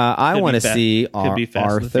 I Could want to be see could be Fast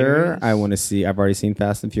and Arthur. Furious. I want to see. I've already seen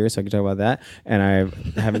Fast and Furious, so I can talk about that. And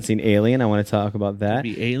I haven't seen Alien. I want to talk about that.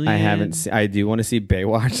 Could be Alien. I haven't. I do want to see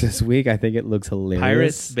Baywatch this week. I think it looks hilarious.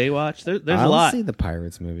 Pirates, Baywatch. There's I'll a lot. see the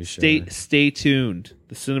Pirates movie. Sure. Stay tuned.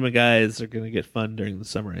 The cinema guys are going to get fun during the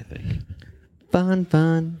summer, I think.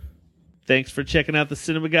 Fun. Thanks for checking out the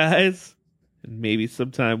cinema guys, and maybe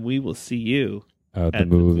sometime we will see you At at the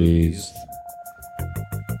movies.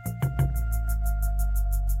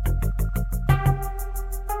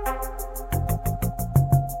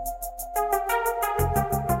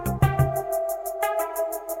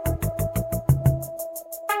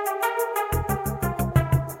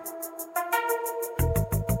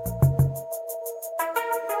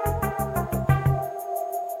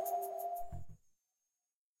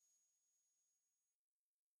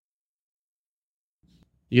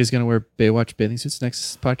 You guys gonna wear Baywatch bathing suits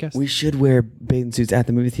next podcast? We should wear bathing suits at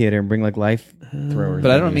the movie theater and bring like life throwers.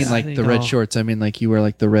 But I don't mean Yeah. like the red shorts. I mean like you wear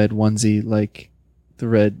like the red onesie, like the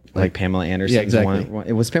red like Pamela Anderson. Yeah,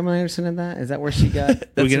 exactly. Was Pamela Anderson in that? Is that where she got? That's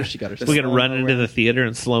We're where gonna, she got her. we're gonna slow run mo into around. the theater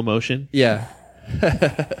in slow motion. Yeah.